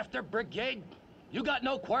you're after, Brigade. You got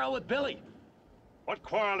no quarrel with Billy. What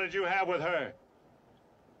quarrel did you have with her?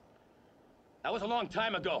 That was a long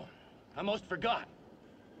time ago. I most forgot.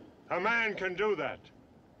 A man can do that.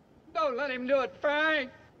 Don't let him do it,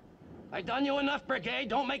 Frank. I done you enough, Brigade.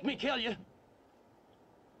 Don't make me kill you.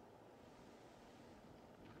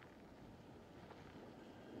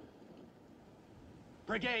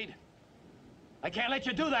 Brigade, I can't let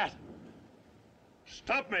you do that.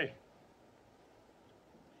 Stop me.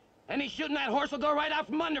 Any shooting that horse will go right out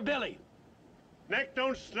from under Billy. Neck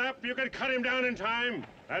don't snap. You can cut him down in time.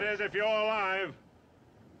 That is, if you're alive.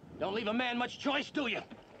 Don't leave a man much choice, do you?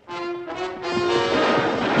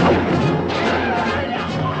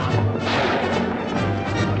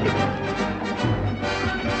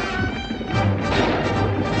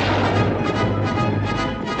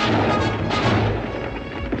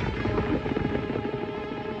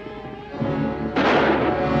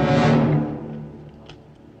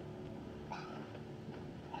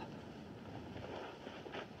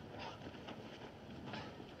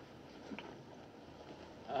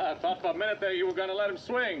 I thought for a minute there you were going to let him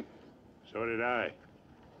swing. So did I.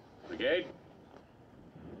 Brigade?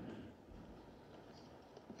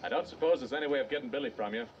 I don't suppose there's any way of getting Billy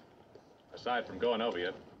from you, aside from going over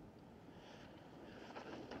you.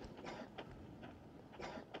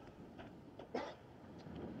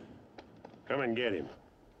 Come and get him.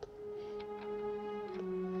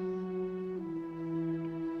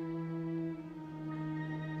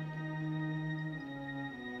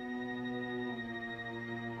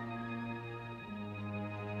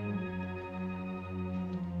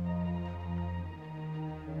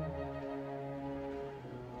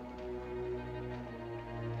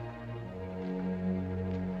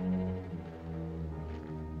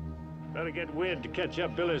 Better get Whit to catch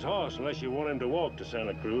up Billy's horse unless you want him to walk to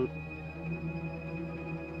Santa Cruz.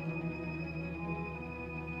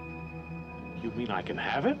 You mean I can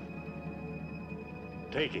have him?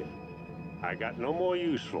 Take him. I got no more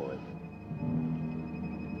use for him.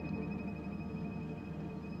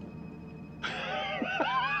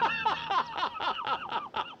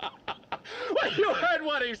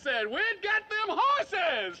 what he said. We'd got them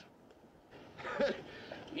horses.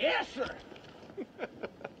 Yes, sir.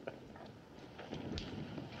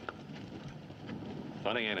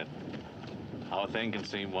 Funny, ain't it? How a thing can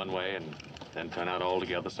seem one way and then turn out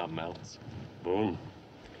altogether something else. Boone,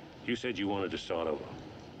 you said you wanted to start over.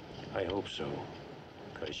 I hope so.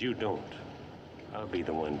 Because you don't. I'll be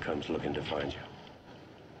the one comes looking to find you.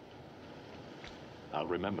 I'll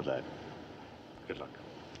remember that. Good luck.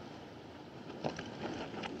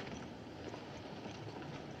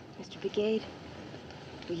 Mr. Brigade,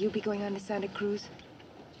 will you be going on to Santa Cruz?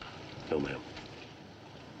 No, ma'am.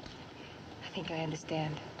 I think I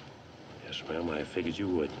understand. Yes, ma'am, I figured you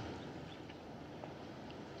would.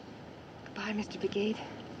 Goodbye, Mr. Brigade.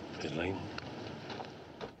 Miss Lane.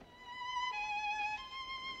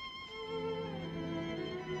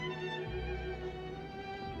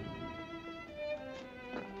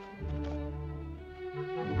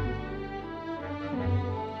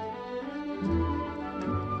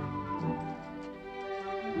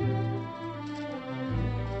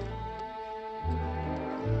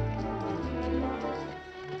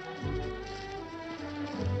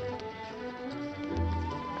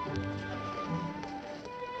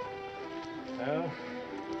 Well,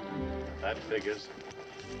 that figures.